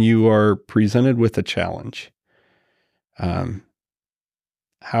 when you are presented with a challenge,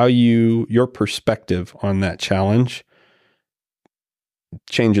 your perspective on that challenge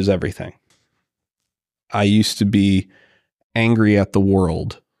changes everything. I used to be angry at the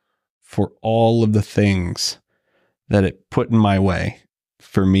world for all of the things that it put in my way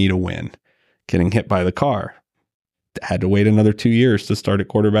for me to win. Getting hit by the car. Had to wait another 2 years to start at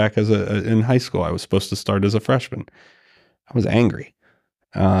quarterback in high school. I was supposed to start as a freshman. I was angry.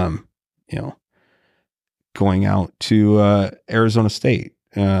 Going out to Arizona State.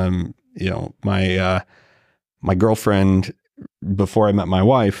 My girlfriend, before I met my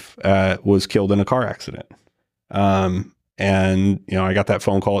wife, was killed in a car accident. I got that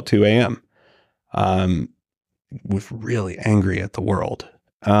phone call at 2 a.m. Was really angry at the world.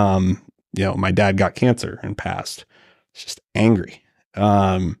 My dad got cancer and passed. Just angry.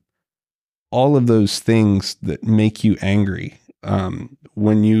 All of those things that make you angry,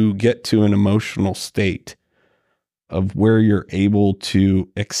 when you get to an emotional state of where you're able to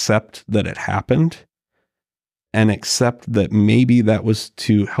accept that it happened and accept that maybe that was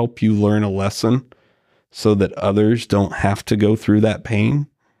to help you learn a lesson so that others don't have to go through that pain,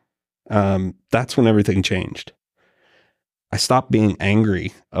 that's when everything changed. I stopped being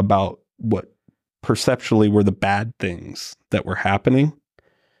angry about what perceptually were the bad things that were happening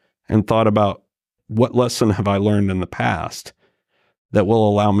and thought about what lesson have I learned in the past that will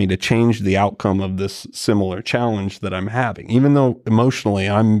allow me to change the outcome of this similar challenge that I'm having. Even though emotionally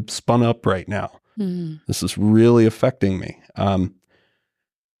I'm spun up right now, this is really affecting me.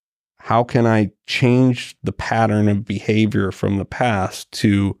 How can I change the pattern of behavior from the past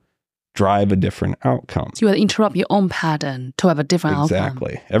to drive a different outcome? So you will interrupt your own pattern to have a different outcome.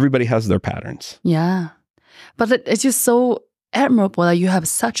 Exactly. Everybody has their patterns. Yeah. But it's just so admirable that you have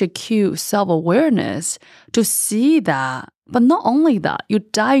such a acute self-awareness to see that. But not only that, you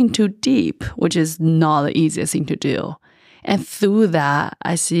dive into deep, which is not the easiest thing to do. And through that,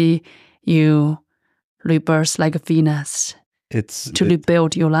 I see you rebirth like a Venus to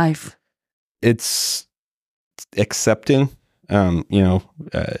rebuild your life. It's accepting,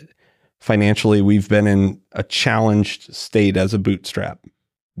 financially, we've been in a challenged state as a bootstrap.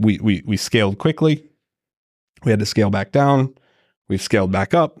 We scaled quickly. We had to scale back down. We've scaled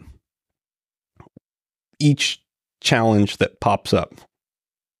back up. Each challenge that pops up,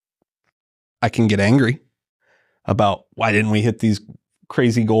 I can get angry about why didn't we hit these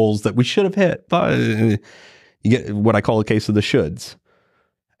crazy goals that we should have hit. But you get what I call a case of the shoulds.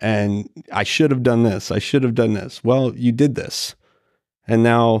 And I should have done this. I should have done this. Well, you did this. And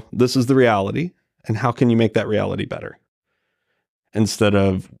now this is the reality. And how can you make that reality better? Instead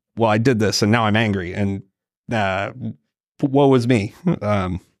of, well, I did this and now I'm angry and woe was me.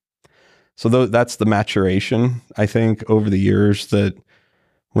 So that's the maturation, I think, over the years, that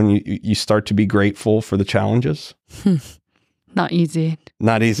when you start to be grateful for the challenges. Not easy.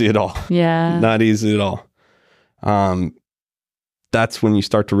 Not easy at all. Yeah. Not easy at all. That's when you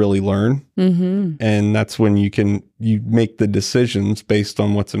start to really learn. Mm-hmm. And that's when you make the decisions based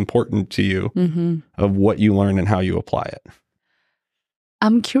on what's important to you, of what you learn and how you apply it.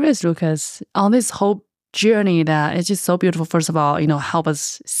 I'm curious, Lucas, on this whole journey that is just so beautiful. First of all, help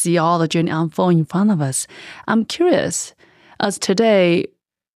us see all the journey unfold in front of us. I'm curious, as today,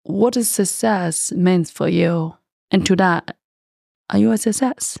 what does success mean for you? And to that, are you a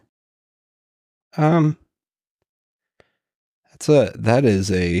success? For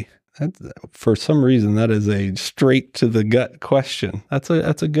some reason, that is a straight to the gut question. That's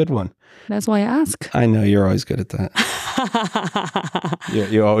a good one. That's why I ask. I know you're always good at that.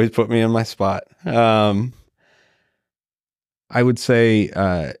 You always put me in my spot. I would say,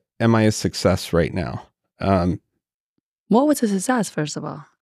 am I a success right now? What was a success, first of all?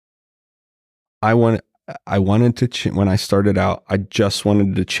 I wanted to, when I started out, I just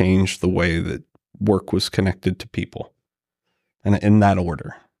wanted to change the way that work was connected to people. And in that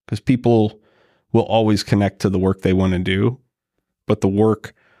order, because people will always connect to the work they want to do, but the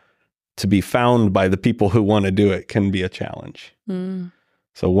work to be found by the people who want to do it can be a challenge.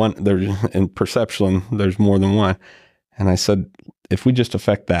 So in perception, there's more than one. And I said, if we just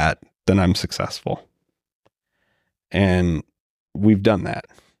affect that, then I'm successful. And we've done that.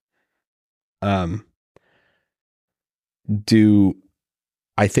 Do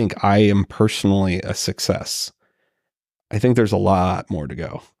I think I am personally a success? I think there's a lot more to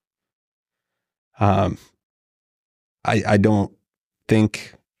go. I don't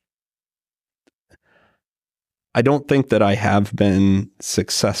think that I have been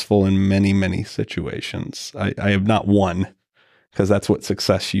successful in many, many situations. I have not won, because that's what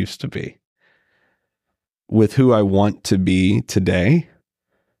success used to be. With who I want to be today,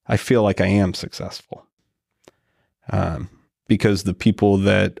 I feel like I am successful. Because the people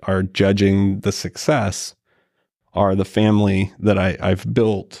that are judging the success are the family that I've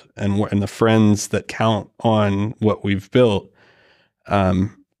built and the friends that count on what we've built,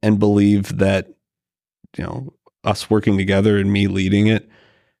 and believe that, us working together and me leading it,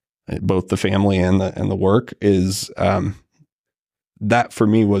 both the family and the work is, that for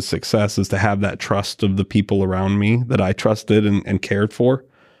me was success, is to have that trust of the people around me that I trusted and cared for.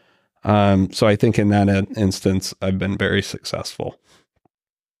 So I think in that instance, I've been very successful.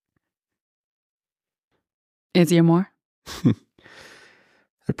 Is there more?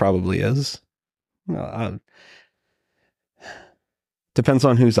 It probably is. Depends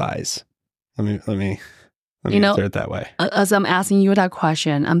on whose eyes. Let me answer it that way. As I'm asking you that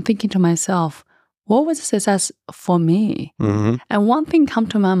question, I'm thinking to myself, what was success for me? Mm-hmm. And one thing come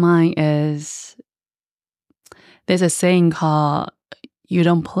to my mind is there's a saying called you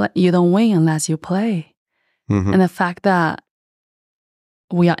don't win unless you play. Mm-hmm. And the fact that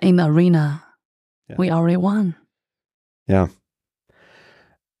we are in the arena, we already won. Yeah.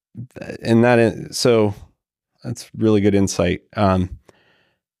 And so that's really good insight.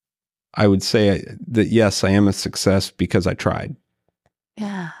 I would say that yes, I am a success because I tried.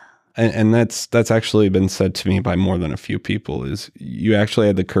 Yeah. And that's actually been said to me by more than a few people, is you actually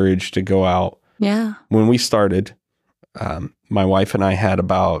had the courage to go out. Yeah. When we started, my wife and I had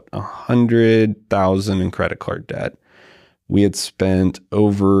about $100,000 in credit card debt. We had spent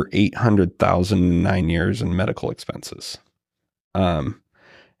over $800,000 in 9 years in medical expenses. And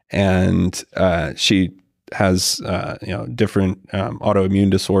she has different autoimmune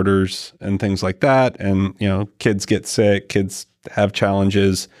disorders and things like that, and kids get sick, kids have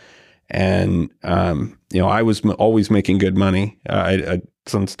challenges, and I was always making good money. I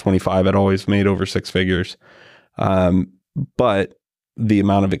since 25, I'd always made over six figures, but the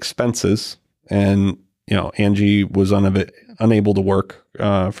amount of expenses, and Angie was unable to work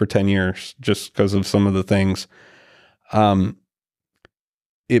for 10 years just because of some of the things.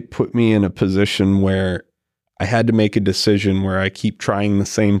 It put me in a position where I had to make a decision where I keep trying the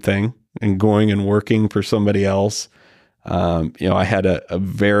same thing and going and working for somebody else. I had a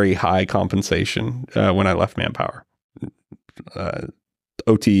very high compensation when I left Manpower.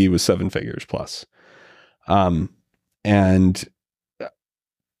 OTE was 7 figures plus. And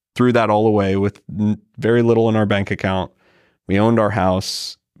threw that all away with very little in our bank account. We owned our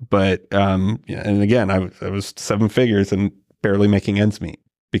house, but, and again, I was 7 figures and barely making ends meet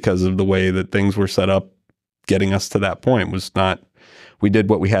because of the way that things were set up. Getting us to that point was not, we did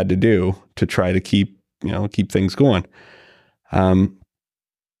what we had to do to try to keep things going.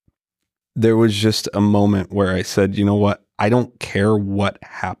 There was just a moment where I said, you know what? I don't care what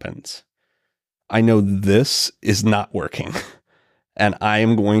happens. I know this is not working. And I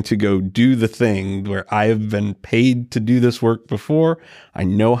am going to go do the thing where I have been paid to do this work before. I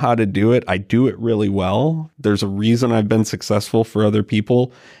know how to do it. I do it really well. There's a reason I've been successful for other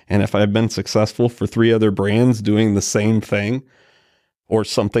people. And if I've been successful for 3 other brands doing the same thing or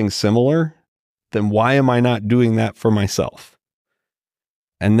something similar, then why am I not doing that for myself?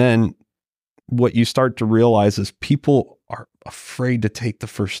 And then what you start to realize is people are afraid to take the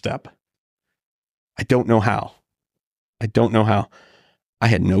first step. I don't know how. I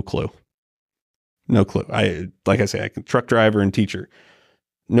had no clue. Like I say, I can truck driver and teacher.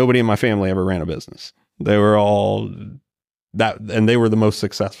 Nobody in my family ever ran a business. They were all that, and they were the most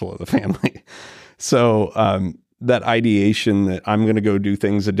successful of the family. So that ideation that I'm going to go do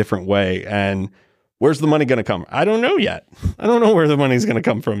things a different way, and where's the money going to come? I don't know yet. I don't know where the money's going to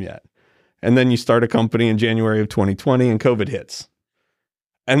come from yet. And then you start a company in January of 2020 and COVID hits.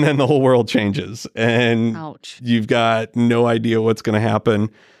 And then the whole world changes, and ouch, you've got no idea what's going to happen.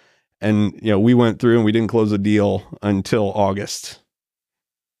 And, we went through and we didn't close a deal until August.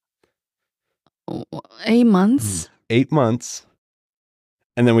 8 months? 8 months.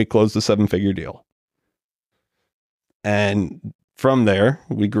 And then we closed a 7-figure deal. And from there,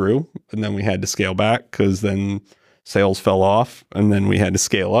 we grew, and then we had to scale back because then sales fell off, and then we had to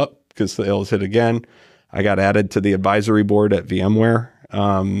scale up because sales hit again. I got added to the advisory board at VMware.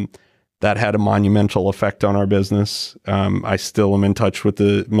 That had a monumental effect on our business. I still am in touch with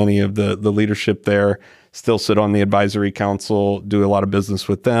many of the leadership there, still sit on the advisory council, do a lot of business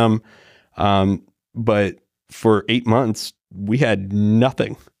with them. But for 8 months, we had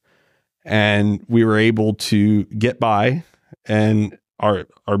nothing, and we were able to get by, and our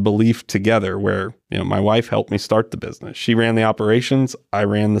belief together where, my wife helped me start the business. She ran the operations, I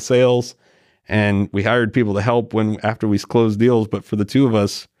ran the sales, and we hired people to help after we closed deals. But for the two of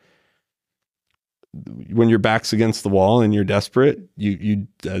us, when your back's against the wall and you're desperate, you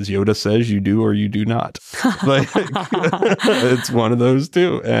as Yoda says, you do or you do not. Like, it's one of those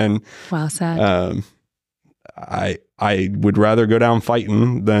two. And well said. I would rather go down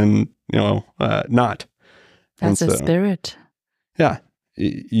fighting than, not. That's the spirit. Yeah.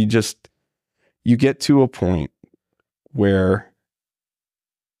 You get to a point where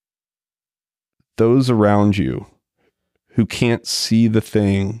those around you who can't see the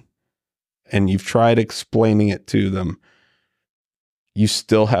thing and you've tried explaining it to them, you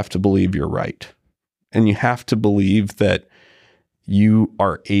still have to believe you're right. And you have to believe that you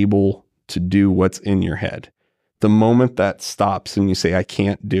are able to do what's in your head. The moment that stops and you say, I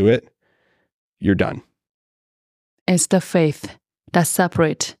can't do it, you're done. It's the faith that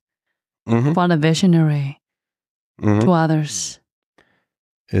separates from the visionary to others.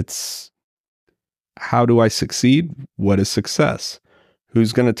 It's, how do I succeed? What is success?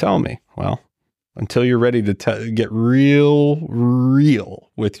 Who's going to tell me? Well, until you're ready to get real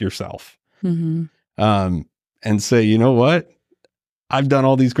with yourself, and say, you know what? I've done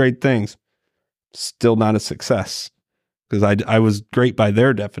all these great things. Still not a success, because I was great by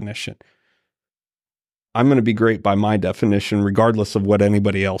their definition. I'm going to be great by my definition, regardless of what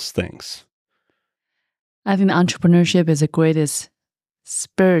anybody else thinks. I think entrepreneurship is the greatest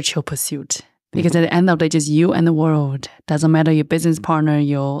spiritual pursuit. Because at the end of the day, just you and the world. Doesn't matter your business partner,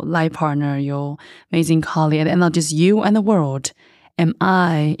 your life partner, your amazing colleague. At the end of just you and the world. Am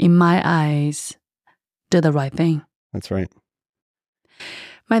I, in my eyes, did the right thing? That's right.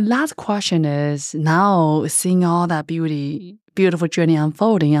 My last question is, now seeing all that beautiful journey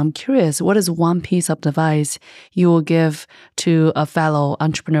unfolding, I'm curious, what is one piece of advice you will give to a fellow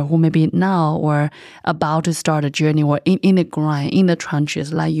entrepreneur who may be now or about to start a journey or in the grind, in the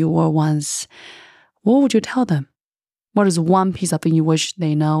trenches like you were once? What would you tell them? What is one piece of thing you wish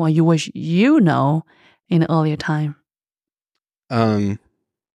they know or you wish you know in an earlier time?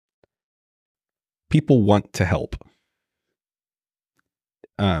 People want to help.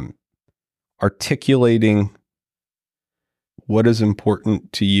 Articulating what is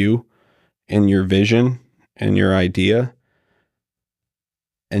important to you in your vision and your idea,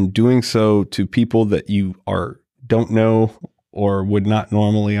 and doing so to people that you don't know or would not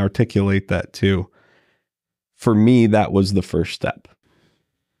normally articulate that to. For me, that was the first step.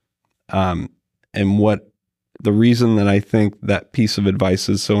 And the reason that I think that piece of advice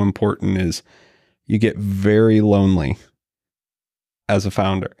is so important is you get very lonely as a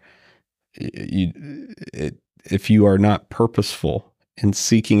founder. If you are not purposeful in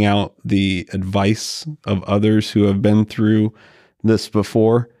seeking out the advice of others who have been through this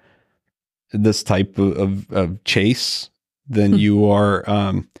before, this type of chase, then you are,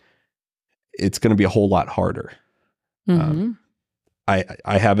 it's going to be a whole lot harder. I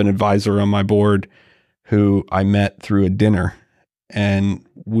have an advisor on my board who I met through a dinner, and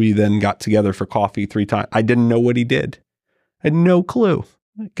we then got together for coffee 3 times. I didn't know what he did. I had no clue.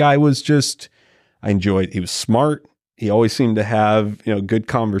 The guy was just, he was smart. He always seemed to have, good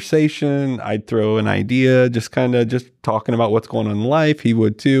conversation. I'd throw an idea, just talking about what's going on in life. He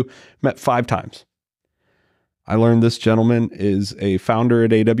would too. Met 5 times. I learned this gentleman is a founder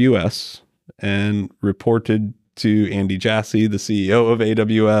at AWS and reported to Andy Jassy, the CEO of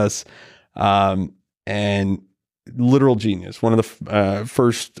AWS, and literal genius. One of the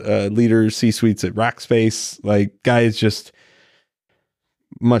first leaders, C-suites at Rackspace. Like, guy is just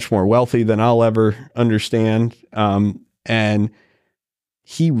much more wealthy than I'll ever understand. And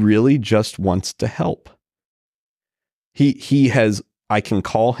he really just wants to help. I can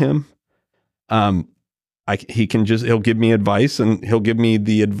call him. He'll give me advice, and he'll give me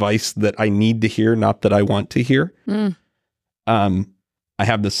the advice that I need to hear, not that I want to hear. I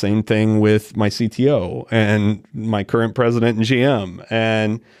have the same thing with my CTO and my current president and GM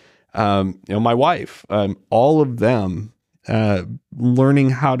and, my wife, all of them, learning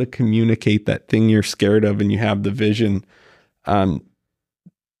how to communicate that thing you're scared of and you have the vision,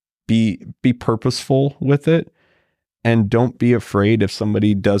 be purposeful with it, and don't be afraid if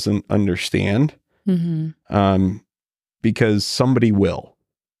somebody doesn't understand, because somebody will.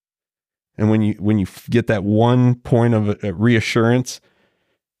 And when you get that one point of reassurance,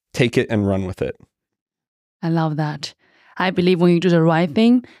 take it and run with it. I love that. I believe when you do the right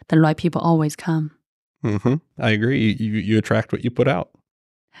thing, the right people always come. I agree. You attract what you put out.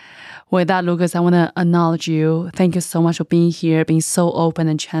 With that, Lucas, I want to acknowledge you. Thank you so much for being here, being so open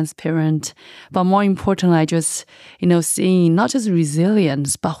and transparent. But more importantly, I just, seeing not just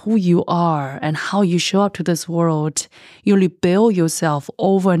resilience, but who you are and how you show up to this world. You rebuild yourself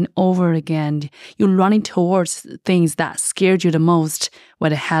over and over again. You're running towards things that scared you the most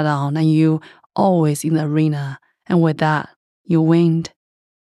with a head on, and you always in the arena. And with that, you win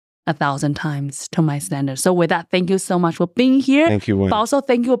 1,000 times to my standards. So with that, thank you so much for being here. Thank you, Wen. But also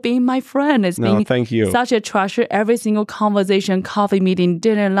thank you for being my friend. It's been thank you. such a treasure. Every single conversation, coffee meeting,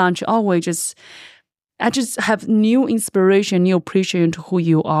 dinner, lunch, always I just have new inspiration, new appreciation to who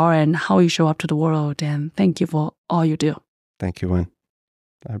you are and how you show up to the world. And thank you for all you do. Thank you, Wen.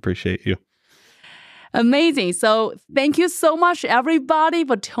 I appreciate you. Amazing. So thank you so much, everybody,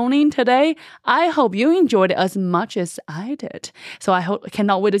 for tuning in today. I hope you enjoyed it as much as I did. So I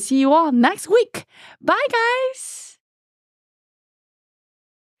cannot wait to see you all next week. Bye, guys.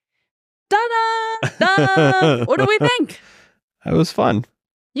 Ta-da! What do we think? That was fun.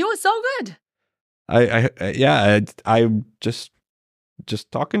 You were so good. I'm just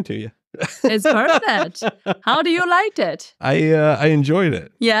talking to you. It's perfect. How do you like it? I enjoyed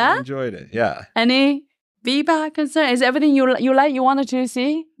it. Yeah? I enjoyed it. Yeah. Any feedback, concern? Is everything you like, you wanted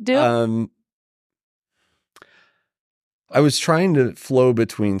to do? I was trying to flow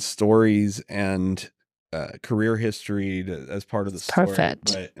between stories and career history as part of the story.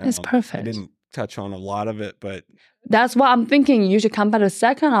 Perfect. But, it's perfect. I didn't touch on a lot of it, but that's why I'm thinking you should come back to the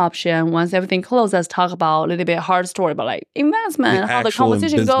second option. Once everything closes, let's talk about a little bit hard story about like investment, how the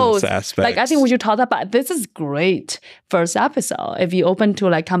conversation goes. Aspects. Like I think we should talk about this is great first episode. If you open to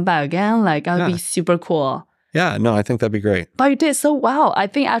like come back again, like that would be super cool. Yeah, no, I think that'd be great. But you did so well. I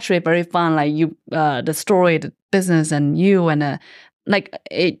think actually very fun. Like you, the story, the business, and you, and like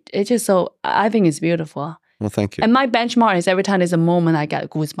it just so. I think it's beautiful. Well, thank you. And my benchmark is every time there's a moment I get a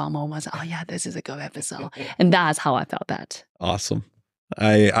goosebump moment. Oh yeah, this is a good episode, and that's how I felt that. Awesome.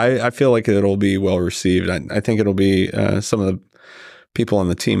 I feel like it'll be well received. I think it'll be some of the people on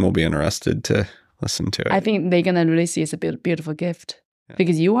the team will be interested to listen to it. I think they're gonna really see it's a beautiful gift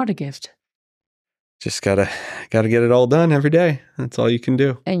because you are the gift. Just gotta get it all done every day. That's all you can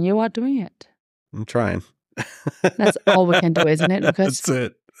do. And you are doing it. I'm trying. That's all we can do, isn't it? Because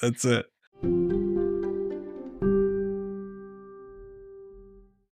That's it.